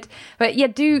call it. But yeah,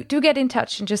 do get in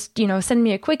touch and just, send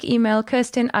me a quick email,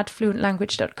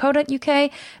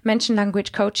 kirsten@fluentlanguage.co.uk, mention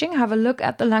language coaching, have a look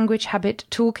at the language habit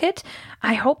toolkit.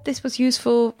 I hope this was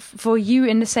useful for you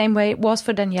in the same way it was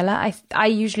for Daniela. I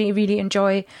usually really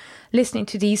enjoy listening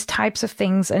to these types of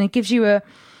things, and it gives you a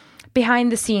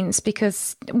behind the scenes,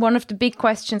 because one of the big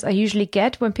questions I usually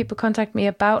get when people contact me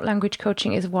about language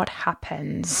coaching is what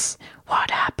happens? What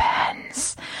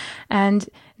happens? And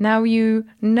now you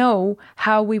know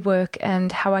how we work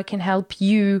and how I can help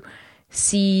you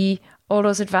see all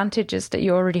those advantages that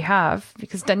you already have,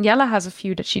 because Daniela has a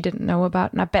few that she didn't know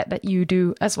about, and I bet that you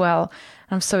do as well.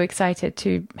 I'm so excited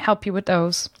to help you with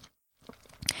those.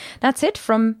 That's it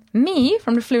from me,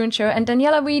 from the Fluent Show. And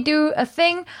Daniela, we do a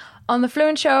thing on the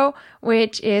Fluent Show,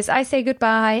 which is I say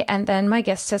goodbye and then my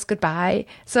guest says goodbye.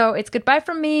 So it's goodbye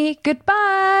from me,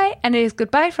 goodbye, and it is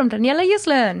goodbye from Daniela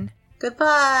Uslan.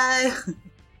 Goodbye.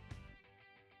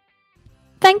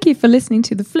 Thank you for listening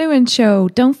to The Fluent Show.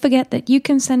 Don't forget that you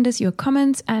can send us your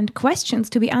comments and questions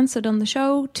to be answered on the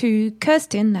show to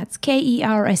Kirsten, that's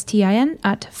Kerstin,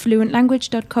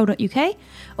 @fluentlanguage.co.uk,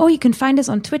 or you can find us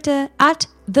on Twitter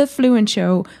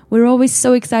 @TheFluentShow. We're always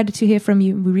so excited to hear from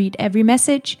you. We read every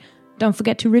message. Don't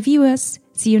forget to review us.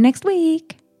 See you next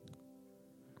week.